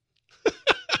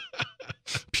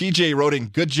 PJ wrote in,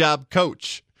 good job,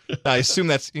 coach. I assume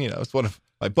that's, it's one of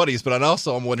my buddies, but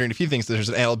I'm wondering if he thinks there's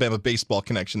an Alabama baseball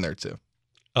connection there too.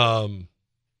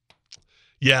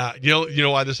 Yeah, you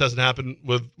know why this hasn't happened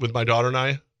with my daughter and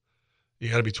I? You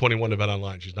got to be 21 to bet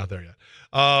online. She's not there yet.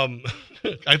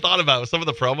 I thought about some of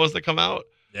the promos that come out.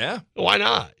 Yeah. Why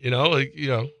not?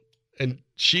 And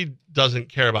she doesn't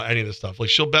care about any of this stuff. Like,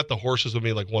 she'll bet the horses with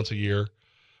me like once a year.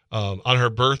 On her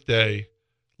birthday,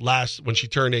 when she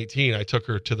turned 18, I took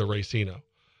her to the Racino,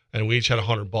 and we each had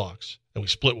 $100, and we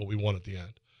split what we won at the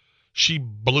end. She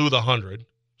blew the 100,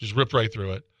 just ripped right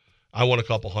through it. I won a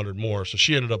couple hundred more, so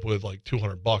she ended up with like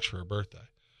 $200 for her birthday,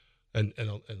 and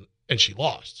she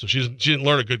lost. So she didn't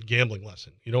learn a good gambling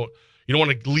lesson. You don't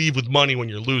want to leave with money when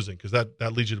you're losing, because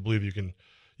that leads you to believe you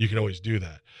can always do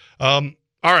that. All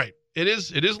right, it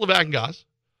is Levack and Goss.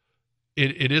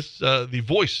 It is the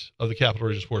voice of the Capital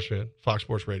Region sports fan, Fox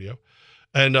Sports Radio,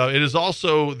 and it is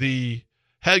also the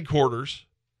headquarters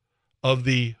of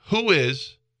the Who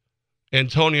Is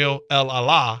Antonio El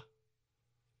Allah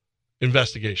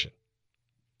investigation.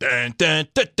 Dun, dun,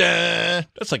 dun, dun.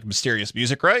 That's like mysterious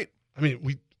music, right? I mean,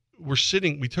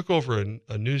 we took over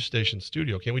a news station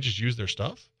studio. Can't we just use their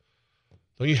stuff?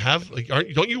 Don't you have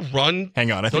don't you run?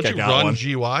 Hang on, don't you run one.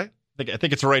 GY? I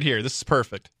think it's right here. This is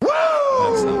perfect.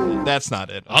 That's not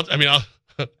it. I'll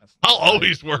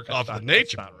always work off the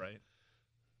nature. That's not right.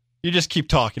 You just keep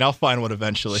talking. I'll find one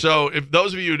eventually. So, if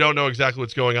those of you who don't know exactly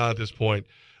what's going on at this point,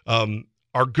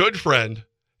 our good friend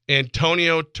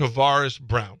Antonio Tavares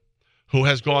Brown, who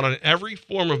has gone on every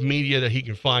form of media that he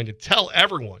can find to tell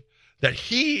everyone that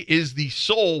he is the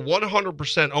sole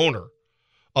 100% owner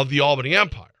of the Albany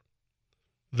Empire.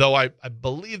 Though I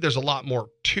believe there's a lot more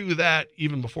to that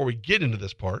even before we get into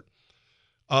this part.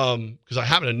 Because I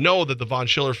happen to know that the Von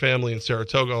Schiller family in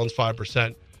Saratoga owns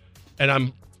 5%.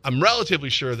 And I'm relatively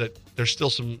sure that there's still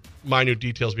some minute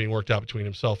details being worked out between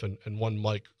himself and one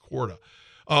Mike Corda.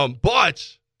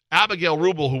 But Abigail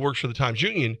Rubel, who works for the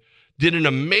Times-Union, did an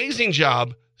amazing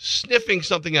job sniffing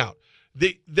something out.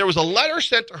 There was a letter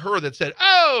sent to her that said,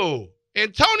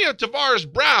 Antonio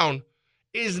Tavares Brown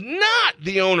is not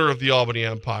the owner of the Albany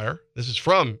Empire. This is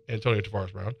from Antonio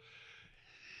Tavares Brown.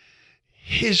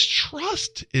 His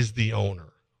trust is the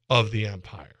owner of the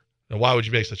empire. Now, why would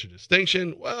you make such a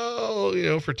distinction?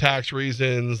 Well, for tax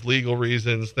reasons, legal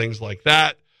reasons, things like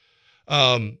that.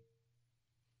 And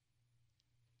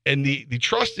the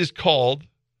trust is called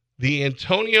the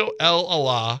Antonio El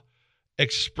Allah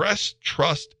Express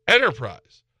Trust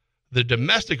Enterprise, the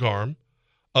domestic arm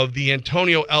of the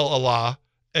Antonio El Allah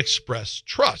Express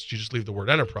Trust. You just leave the word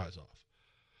enterprise off.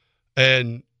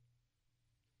 And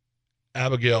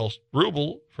Abigail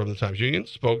Rubel from the Times-Union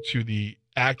spoke to the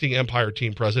acting Empire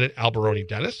team president, Alberoni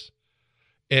Dennis,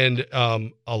 and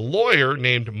a lawyer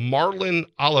named Marlon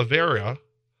Oliveira.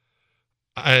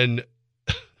 And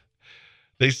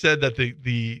they said that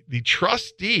the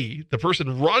trustee, the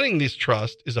person running this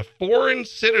trust, is a foreign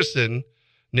citizen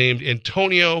named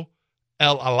Antonio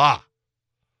El Allah.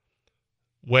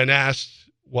 When asked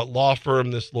what law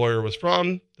firm this lawyer was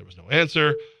from, there was no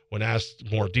answer. When asked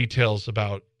more details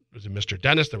about, was it Mr.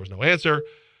 Dennis, there was no answer.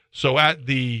 So at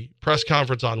the press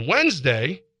conference on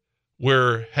Wednesday,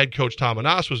 where head coach Tom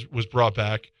Anas was brought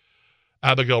back,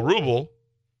 Abigail Rubel,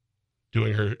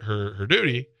 doing her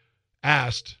duty,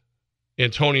 asked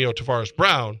Antonio Tavares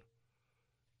Brown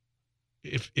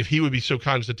if he would be so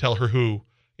kind as to tell her who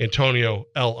Antonio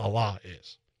El Allah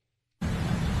is.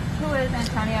 Who is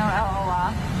Antonio El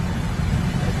Allah?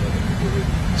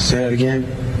 Say that again.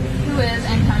 Who is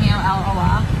Antonio El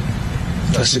Allah?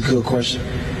 That's a good question.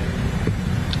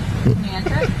 Can you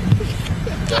answer it?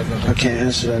 I can't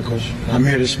answer that question. I'm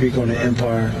here to speak on the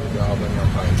Empire.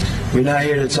 We're not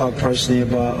here to talk personally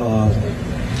about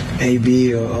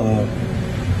AB or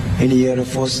any other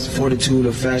fortitude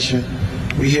or fashion.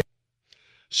 We here.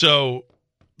 So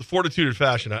the fortitude of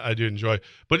fashion, I do enjoy.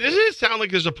 But doesn't it sound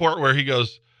like there's a part where he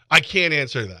goes, I can't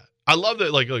answer that. I love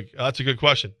that. Like that's a good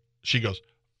question. She goes,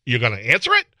 you're going to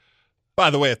answer it? By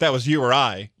the way, if that was you or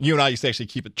you and I used to actually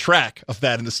keep a track of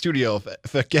that in the studio.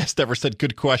 If a guest ever said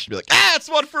good question, be like, it's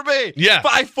one for me. Yeah.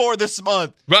 5-4 this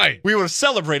month. Right. We would have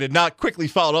celebrated, not quickly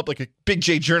followed up like a big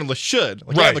J journalist should,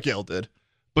 like Abigail did.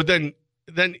 But then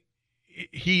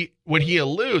when he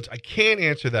alludes, I can't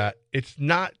answer that.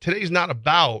 Today's not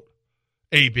about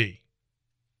AB.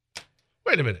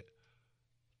 Wait a minute.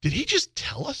 Did he just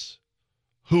tell us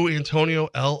who Antonio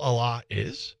El Allah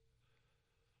is?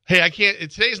 Hey, I can't.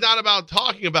 Today's not about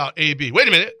talking about AB. Wait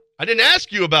a minute. I didn't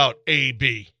ask you about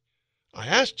AB. I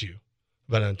asked you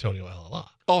about Antonio El Allah.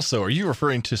 Also, are you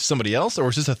referring to somebody else, or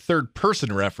is this a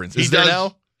third-person reference? He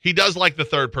does like the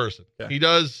third person. Yeah.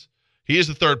 He is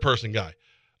the third-person guy.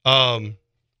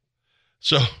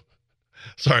 So,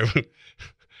 sorry,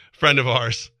 friend of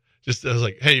ours just was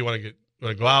like, hey, you want to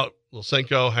go out, little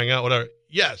Cinco, hang out, whatever?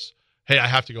 Yes. Hey, I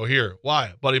have to go here. Why?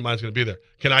 A buddy of mine's going to be there.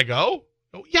 Can I go?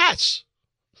 Oh, yes.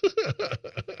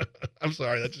 I'm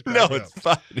sorry. That just it's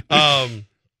fine.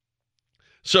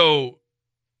 So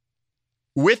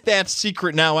with that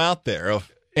secret now out there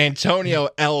of Antonio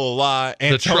El Allah,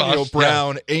 Antonio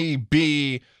Brown,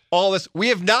 AB, all this, we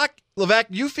have not. Levac,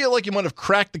 you feel like you might have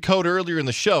cracked the code earlier in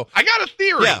the show. I got a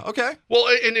theory. Yeah. Okay. Well,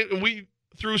 and we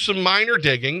through some minor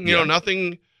digging. You know,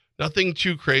 nothing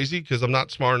too crazy because I'm not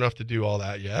smart enough to do all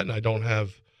that yet, and I don't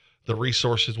have the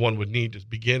resources one would need to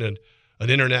begin an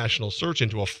international search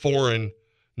into a foreign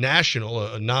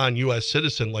national, a non-U.S.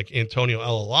 citizen like Antonio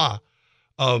El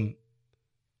Allah.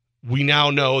 We now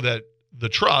know that the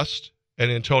Trust and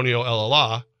Antonio El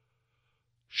Allah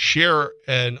share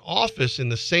an office in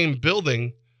the same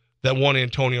building that one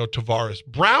Antonio Tavares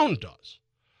Brown does.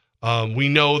 We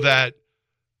know that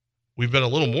we've been a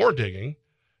little more digging,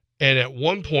 and at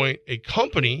one point, a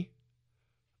company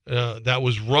that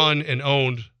was run and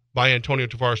owned by Antonio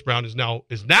Tavares Brown is now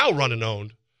run and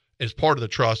owned as part of the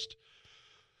Trust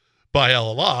by El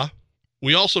Allah.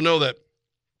 We also know that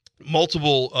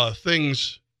multiple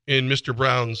things in Mr.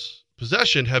 Brown's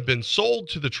possession have been sold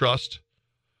to the Trust,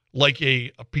 like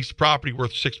a piece of property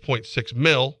worth $6.6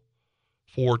 million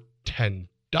for $10.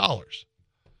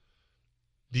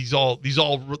 These all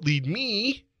lead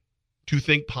me to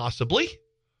think possibly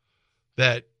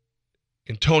that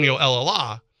Antonio El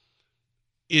Allah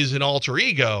is an alter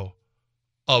ego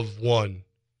of one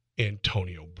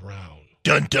Antonio Brown.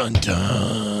 Dun dun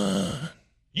dun.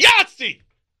 Yahtzee!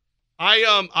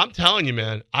 I'm telling you,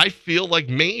 man, I feel like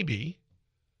maybe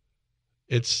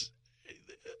it's,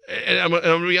 and I'm going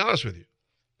to be honest with you,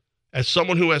 as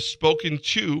someone who has spoken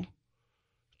to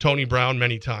Tony Brown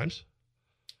many times,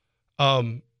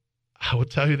 I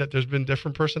would tell you that there's been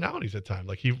different personalities at times.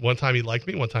 Like one time he liked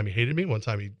me, one time he hated me, one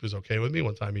time he was okay with me,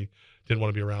 one time he didn't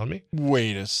want to be around me.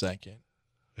 Wait a second.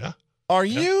 Yeah. Are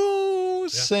you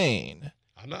saying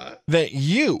I'm not that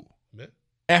you,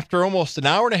 after almost an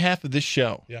hour and a half of this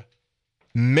show,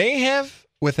 may have,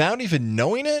 without even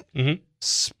knowing it,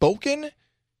 spoken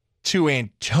to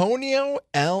Antonio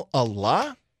El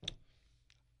Allah?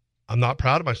 I'm not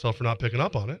proud of myself for not picking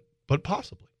up on it, but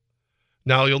possibly.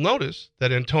 Now, you'll notice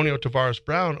that Antonio Tavares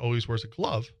Brown always wears a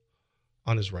glove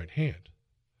on his right hand.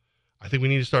 I think we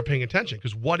need to start paying attention,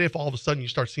 because what if all of a sudden you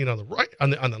start seeing on the right,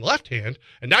 on the left hand,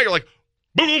 and now you're like,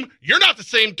 boom, you're not the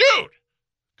same dude.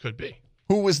 Could be.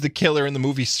 Who was the killer in the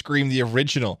movie Scream, the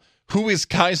original? Who is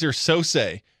Kaiser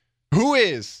Sose? Who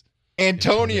is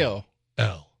Antonio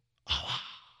El Allah?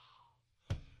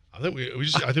 I think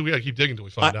we got to keep digging until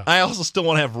we find out. I also still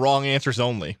want to have wrong answers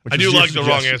only. I do like the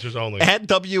wrong answers only. At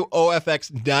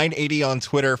WOFX980 on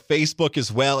Twitter, Facebook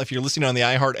as well. If you're listening on the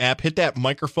iHeart app, hit that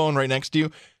microphone right next to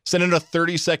you. Send in a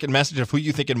 30-second message of who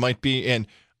you think it might be. And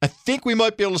I think we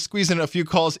might be able to squeeze in a few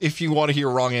calls if you want to hear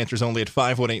wrong answers only at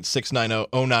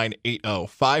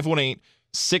 518-690-0980.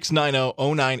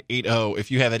 518-690-0980.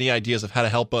 If you have any ideas of how to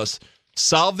help us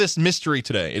solve this mystery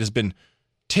today. It has been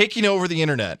taking over the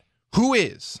internet. Who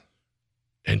is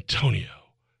Antonio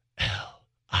El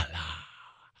Allah?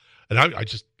 And I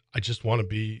just want to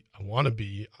be on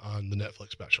the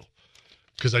Netflix special,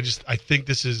 because I think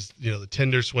this is, the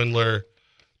Tinder swindler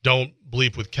don't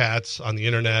bleep with cats on the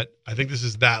internet. I think this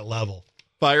is that level.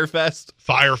 Firefest.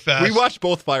 We watched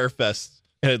both Firefests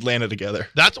in Atlanta together.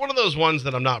 That's one of those ones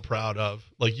that I'm not proud of.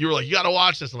 Like, you were like, you got to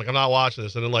watch this. I'm like, I'm not watching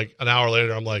this. And then like an hour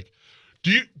later, I'm like,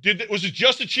 was it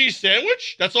just a cheese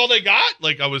sandwich? That's all they got?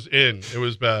 Like, I was in. It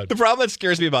was bad. The problem that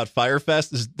scares me about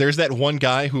Firefest is there's that one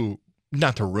guy who,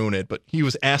 not to ruin it, but he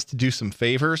was asked to do some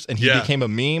favors and he became a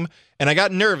meme. And I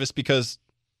got nervous because,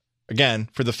 again,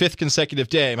 for the 5th consecutive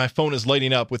day, my phone is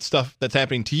lighting up with stuff that's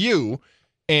happening to you.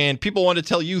 And people want to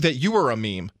tell you that you were a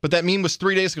meme. But that meme was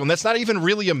 3 days ago. And that's not even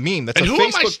really a meme. That's a Facebook post. And who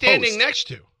am I standing next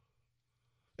to?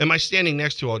 Am I standing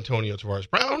next to Antonio Tavares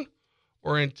Brown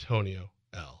or Antonio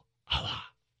L. Allah?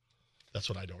 That's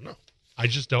what I don't know. I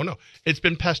just don't know. It's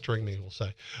been pestering me, we'll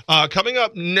say. Coming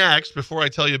up next, before I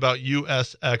tell you about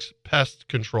USX Pest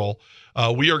Control,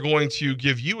 we are going to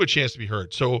give you a chance to be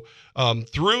heard. So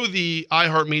through the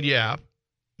iHeartMedia app,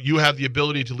 you have the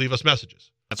ability to leave us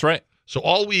messages. That's right. So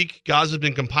all week, Gaz has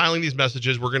been compiling these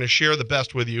messages. We're going to share the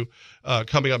best with you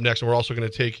coming up next. And we're also going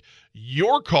to take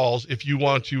your calls if you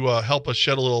want to help us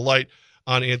shed a little light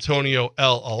on Antonio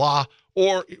L. Allah,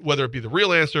 or whether it be the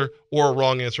real answer or a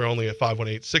wrong answer, only at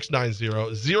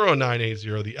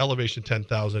 518-690-0980, the Elevation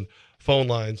 10,000 phone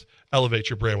lines. Elevate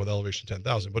your brand with Elevation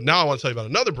 10,000. But now I want to tell you about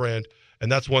another brand,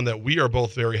 and that's one that we are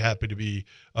both very happy to be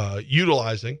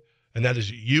utilizing, and that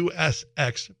is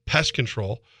USX Pest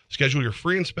Control. Schedule your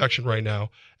free inspection right now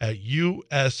at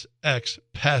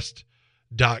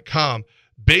usxpest.com.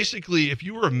 Basically, if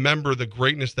you remember the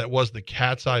greatness that was the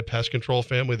Cat's Eye Pest Control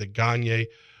family, the Gagne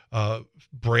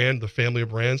brand, the family of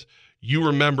brands, you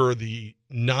remember the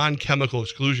non-chemical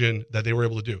exclusion that they were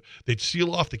able to do. They'd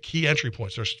seal off the key entry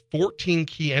points. There's 14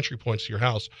 key entry points to your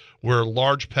house where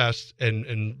large pests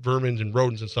and vermin and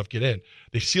rodents and stuff get in.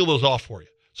 They seal those off for you.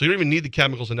 So you don't even need the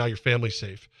chemicals, and now your family's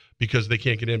safe because they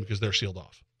can't get in because they're sealed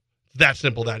off. That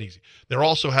simple, that easy. They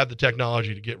also have the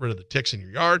technology to get rid of the ticks in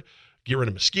your yard, get rid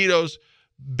of mosquitoes.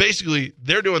 Basically,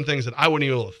 they're doing things that I wouldn't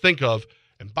even be able to think of.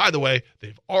 And by the way,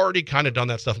 they've already kind of done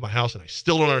that stuff in my house, and I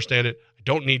still don't understand it. I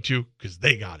don't need to because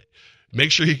they got it.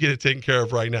 Make sure you get it taken care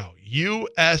of right now.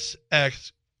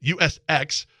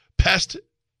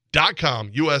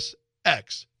 USXPest.com.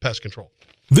 USX Pest Control.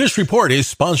 This report is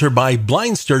sponsored by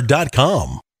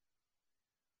Blindster.com.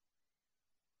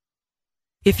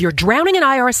 If you're drowning in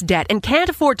IRS debt and can't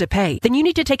afford to pay, then you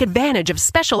need to take advantage of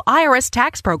special IRS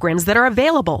tax programs that are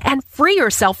available and free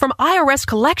yourself from IRS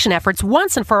collection efforts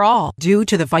once and for all. Due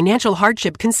to the financial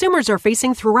hardship consumers are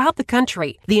facing throughout the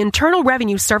country, the Internal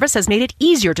Revenue Service has made it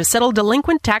easier to settle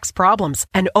delinquent tax problems.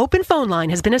 An open phone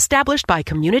line has been established by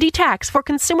Community Tax for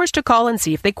consumers to call and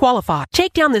see if they qualify.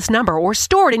 Take down this number or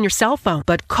store it in your cell phone,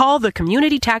 but call the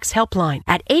Community Tax Helpline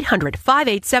at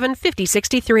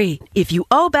 800-587-5063. If you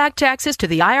owe back taxes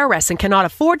to the IRS and cannot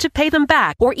afford to pay them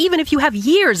back, or even if you have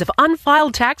years of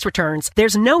unfiled tax returns,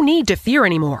 there's no need to fear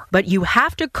anymore. But you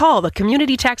have to call the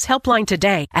Community Tax Helpline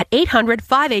today at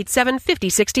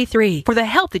 800-587-5063 for the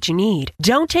help that you need.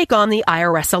 Don't take on the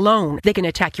IRS alone. They can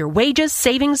attack your wages,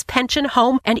 savings, pension,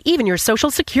 home, and even your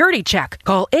Social Security check.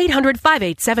 Call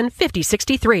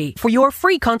 800-587-5063 for your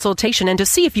free consultation and to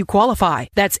see if you qualify.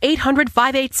 That's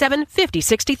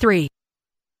 800-587-5063.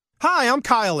 Hi, I'm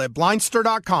Kyle at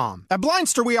Blindster.com. At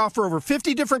Blindster, we offer over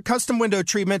 50 different custom window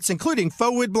treatments, including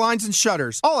faux wood blinds and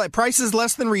shutters, all at prices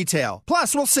less than retail.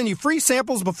 Plus, we'll send you free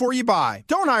samples before you buy.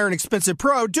 Don't hire an expensive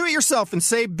pro. Do it yourself and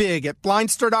save big at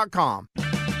Blindster.com.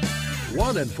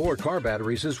 1 in 4 car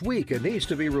batteries is weak and needs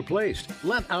to be replaced.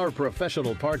 Let our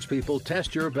professional parts people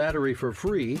test your battery for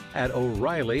free at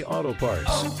O'Reilly Auto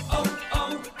Parts.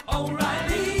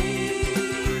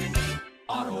 O'Reilly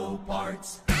Auto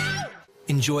Parts.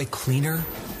 Enjoy cleaner,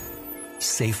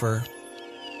 safer,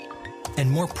 and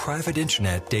more private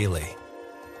internet daily.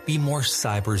 Be more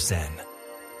cyber zen.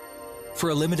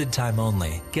 For a limited time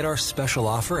only, get our special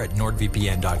offer at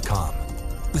NordVPN.com.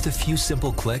 With a few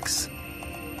simple clicks,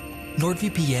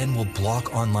 NordVPN will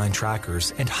block online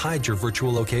trackers and hide your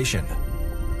virtual location.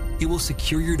 It will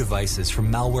secure your devices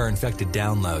from malware-infected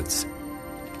downloads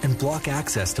and block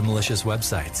access to malicious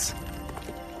websites.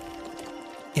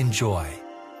 Enjoy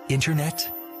Internet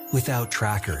without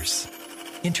trackers.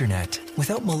 Internet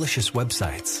without malicious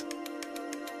websites.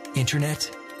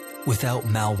 Internet without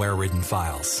malware-ridden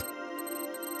files.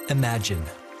 Imagine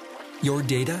your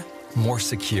data more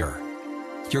secure.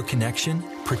 Your connection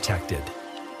protected.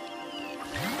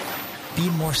 Be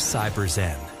more cyber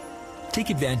zen. Take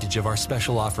advantage of our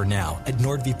special offer now at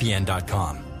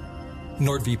NordVPN.com.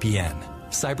 NordVPN.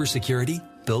 Cybersecurity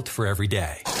built for every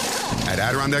day. At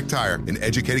Adirondack Tire, an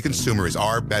educated consumer is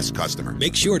our best customer.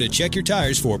 Make sure to check your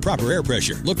tires for proper air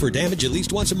pressure. Look for damage at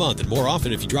least once a month and more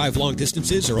often if you drive long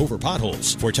distances or over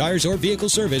potholes. For tires or vehicle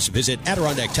service, visit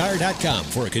AdirondackTire.com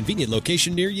for a convenient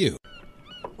location near you.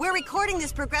 We're recording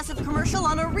this Progressive commercial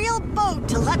on a real boat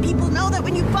to let people know that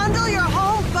when you bundle your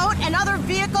home, boat, and other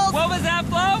vehicles... What was that,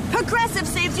 Flo? Progressive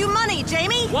saves you money,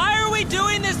 Jamie. Why are we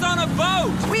doing this on a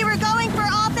boat? We were going for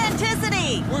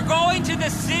authenticity. We're going to the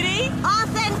city?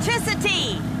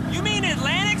 Authenticity. You mean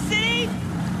Atlantic City?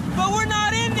 But we're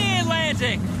not in the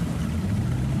Atlantic.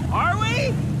 Are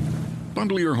we?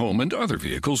 Bundle your home and other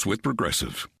vehicles with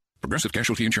Progressive. Progressive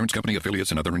Casualty Insurance Company,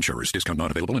 affiliates, and other insurers. Discount not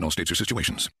available in all states or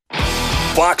situations.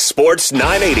 Fox Sports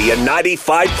 980 and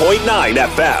 95.9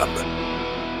 FM.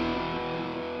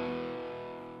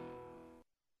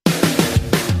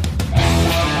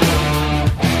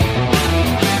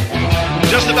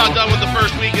 Just about done with the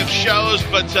first week of shows,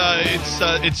 but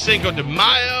it's Cinco de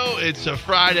Mayo. It's a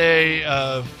Friday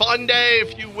fun day,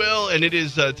 if you will, and it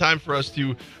is time for us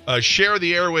to share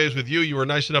the airwaves with you. You were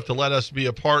nice enough to let us be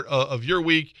a part of your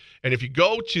week. And if you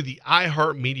go to the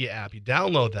iHeartMedia app, you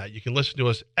download that, you can listen to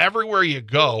us everywhere you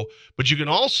go. But you can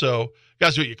also,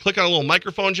 guys, you click on a little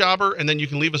microphone jobber, and then you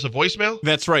can leave us a voicemail.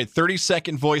 That's right,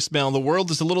 30-second voicemail. The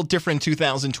world is a little different in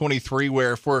 2023,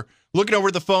 where if we're looking over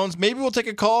the phones, maybe we'll take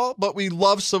a call, but we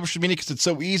love social media because it's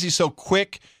so easy, so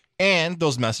quick, and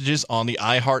those messages on the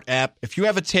iHeart app. If you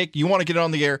have a take, you want to get it on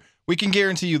the air, we can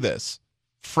guarantee you this.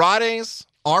 Fridays,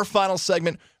 our final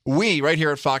segment, we, right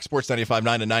here at Fox Sports 95.9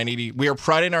 and 980, we are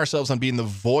priding ourselves on being the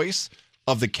voice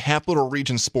of the Capital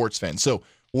Region sports fans. So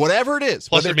whatever it is.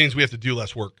 Plus, it means we have to do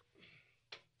less work.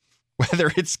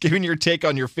 Whether it's giving your take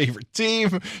on your favorite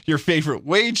team, your favorite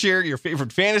wager, your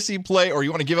favorite fantasy play, or you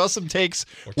want to give us some takes.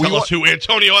 Or tell us who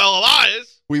Antonio LLI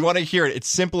is. We want to hear it. It's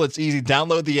simple. It's easy.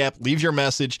 Download the app. Leave your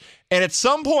message. And at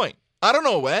some point, I don't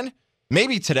know when,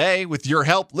 maybe today with your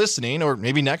help listening, or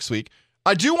maybe next week,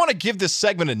 I do want to give this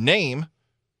segment a name.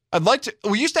 I'd like to.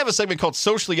 We used to have a segment called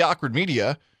Socially Awkward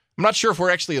Media. I'm not sure if we're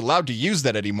actually allowed to use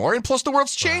that anymore. And plus, the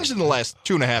world's changed in the last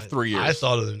 2.5, 3 years. I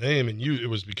thought of the name, and it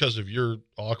was because of your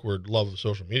awkward love of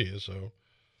social media. So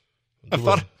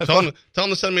tell them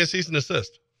to send me a cease and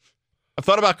desist. I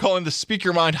thought about calling the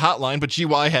Speaker Mind hotline, but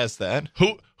GY has that.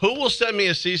 Who will send me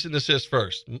a cease and desist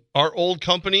first? Our old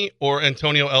company or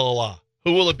Antonio LLA?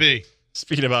 Who will it be?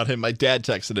 Speaking about him, my dad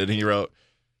texted it, and he wrote,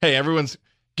 "Hey, everyone's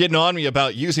getting on me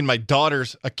about using my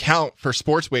daughter's account for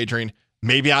sports wagering.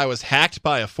 Maybe I was hacked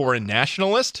by a foreign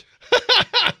nationalist."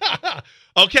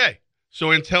 Okay,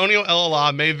 so Antonio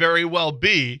LLA may very well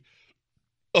be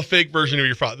a fake version of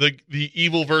your father, the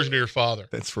evil version of your father.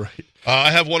 That's right. I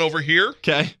have one over here.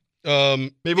 Okay.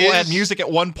 Maybe we'll add music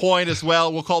at one point as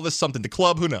well. We'll call this something. The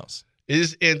Club, who knows?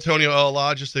 Is Antonio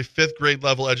LLA just a 5th grade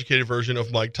level educated version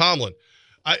of Mike Tomlin?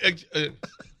 I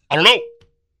don't know.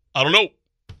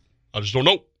 I just don't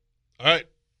know. All right.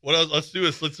 What else? Let's do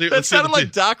this. Let's see. That sounded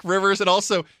like Doc Rivers and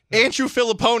also Andrew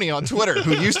Filipponi on Twitter,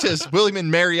 who used his William and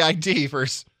Mary ID for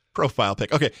his profile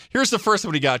pic. Okay, here's the first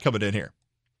one he got coming in here.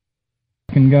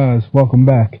 And guys, welcome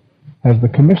back. Has the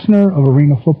commissioner of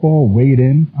Arena Football weighed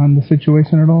in on the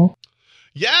situation at all?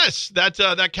 Yes,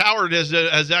 that coward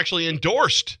has actually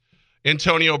endorsed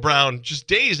Antonio Brown just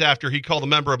days after he called a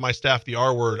member of my staff the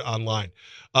R word online.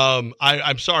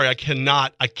 I'm sorry, I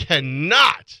cannot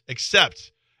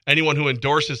accept anyone who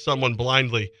endorses someone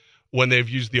blindly when they've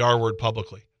used the R word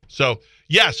publicly. So,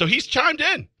 yeah, so he's chimed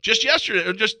in just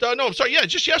yesterday.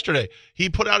 Just yesterday. He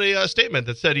put out a statement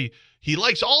that said he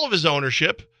likes all of his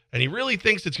ownership, and he really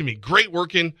thinks it's going to be great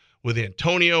working with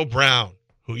Antonio Brown,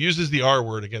 who uses the R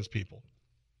word against people.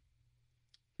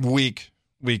 Weak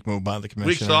move by the commissioner.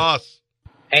 Weak sauce.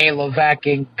 Hey, Levac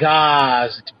and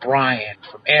Gaz, it's Brian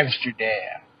from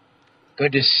Amsterdam.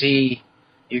 Good to see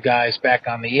you guys back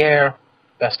on the air.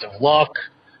 Best of luck.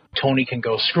 Tony can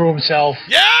go screw himself.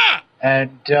 Yeah!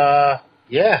 And, glad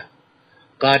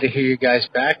to hear you guys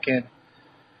back. And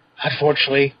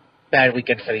unfortunately, bad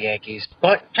weekend for the Yankees.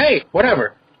 But, hey,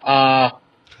 whatever.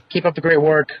 Keep up the great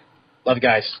work. Love you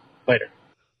guys. Later.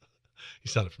 He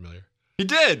sounded familiar. He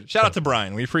did. Shout out to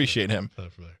Brian. We appreciate him.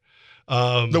 Sounded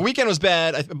familiar. The weekend was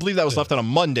bad. I believe that was left on a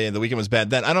Monday. The weekend was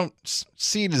bad then. I don't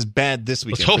see it as bad this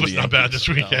weekend. Let's hope it's not bad this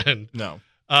weekend. No.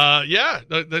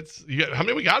 That's how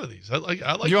many we got of these? I like.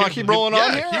 You want to keep rolling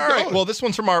on here? Keep All right. going. Well, this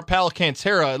one's from our pal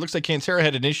Cantera. It looks like Cantera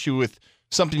had an issue with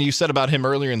something you said about him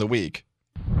earlier in the week.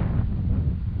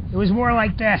 It was more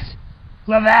like this.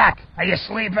 Levac, are you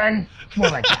sleeping? More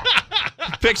like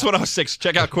that. Pix 106.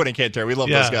 Check out Quinn and Cantera. We love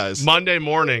those guys. Monday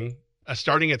morning,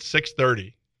 starting at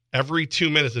 6:30, every 2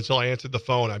 minutes until I answered the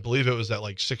phone, I believe it was at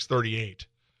like 6:38,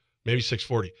 maybe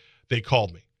 6:40, they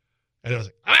called me. And I was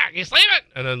like, ah, you sleeping?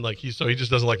 And then like he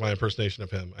just doesn't like my impersonation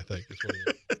of him, I think.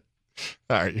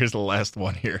 All right, here's the last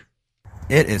one here.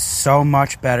 It is so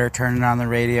much better turning on the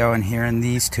radio and hearing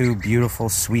these two beautiful,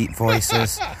 sweet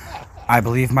voices. I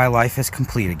believe my life is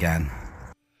complete again.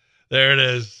 There it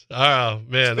is. Oh,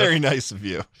 man. Very nice of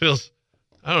you. Feels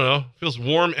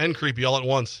warm and creepy all at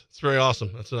once. It's very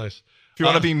awesome. That's nice. If you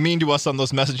want to be mean to us on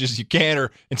those messages, you can,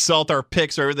 or insult our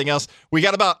picks or everything else. We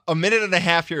got about a minute and a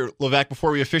half here, Levac,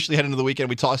 before we officially head into the weekend.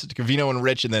 We toss it to Covino and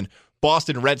Rich, and then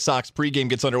Boston Red Sox pregame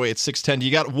gets underway at 6:10. Do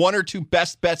you got one or two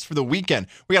best bets for the weekend?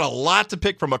 We got a lot to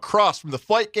pick from the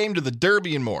fight game to the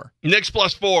Derby and more. Knicks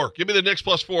 +4. Give me the Knicks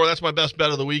 +4. That's my best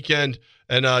bet of the weekend.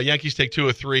 And Yankees take 2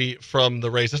 or 3 from the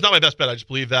race. That's not my best bet. I just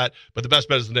believe that. But the best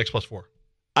bet is the Knicks +4.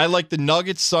 I like the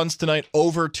Nuggets Suns tonight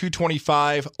over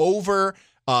 225. Over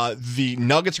the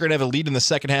Nuggets are going to have a lead in the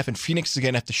second half, and Phoenix is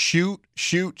going to have to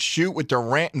shoot with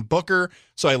Durant and Booker.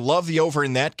 So I love the over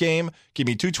in that game. Give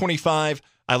me 225.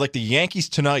 I like the Yankees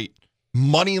tonight.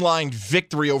 Money line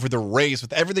victory over the Rays.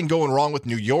 With everything going wrong with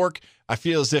New York, I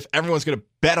feel as if everyone's going to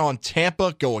bet on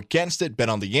Tampa, go against it, bet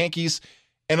on the Yankees.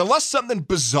 And unless something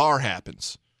bizarre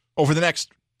happens over the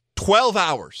next 12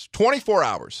 hours, 24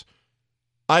 hours,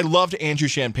 I loved Andrew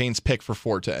Champagne's pick for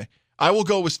Forte. I will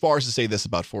go as far as to say this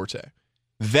about Forte.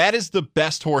 That is the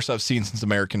best horse I've seen since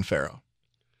American Pharoah.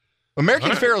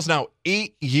 American Pharoah is now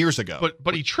 8 years ago.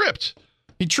 But he tripped.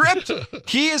 He tripped.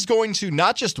 He is going to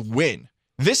not just win.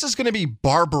 This is going to be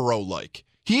Barbaro-like.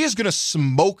 He is going to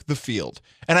smoke the field.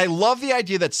 And I love the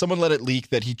idea that someone let it leak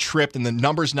that he tripped and the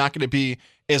number's not going to be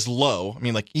as low,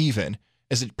 even,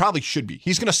 as it probably should be.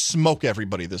 He's going to smoke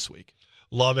everybody this week.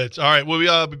 Love it. All right,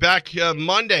 we'll be back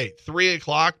Monday, 3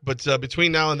 o'clock. But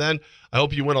between now and then, I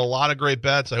hope you win a lot of great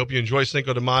bets. I hope you enjoy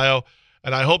Cinco de Mayo.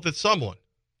 And I hope that someone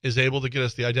is able to get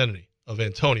us the identity of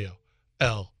Antonio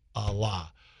El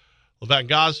Allah. Levac and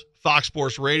Gaz, Fox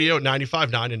Sports Radio, 95.9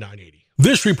 and 980.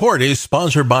 This report is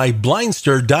sponsored by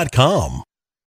Blindster.com.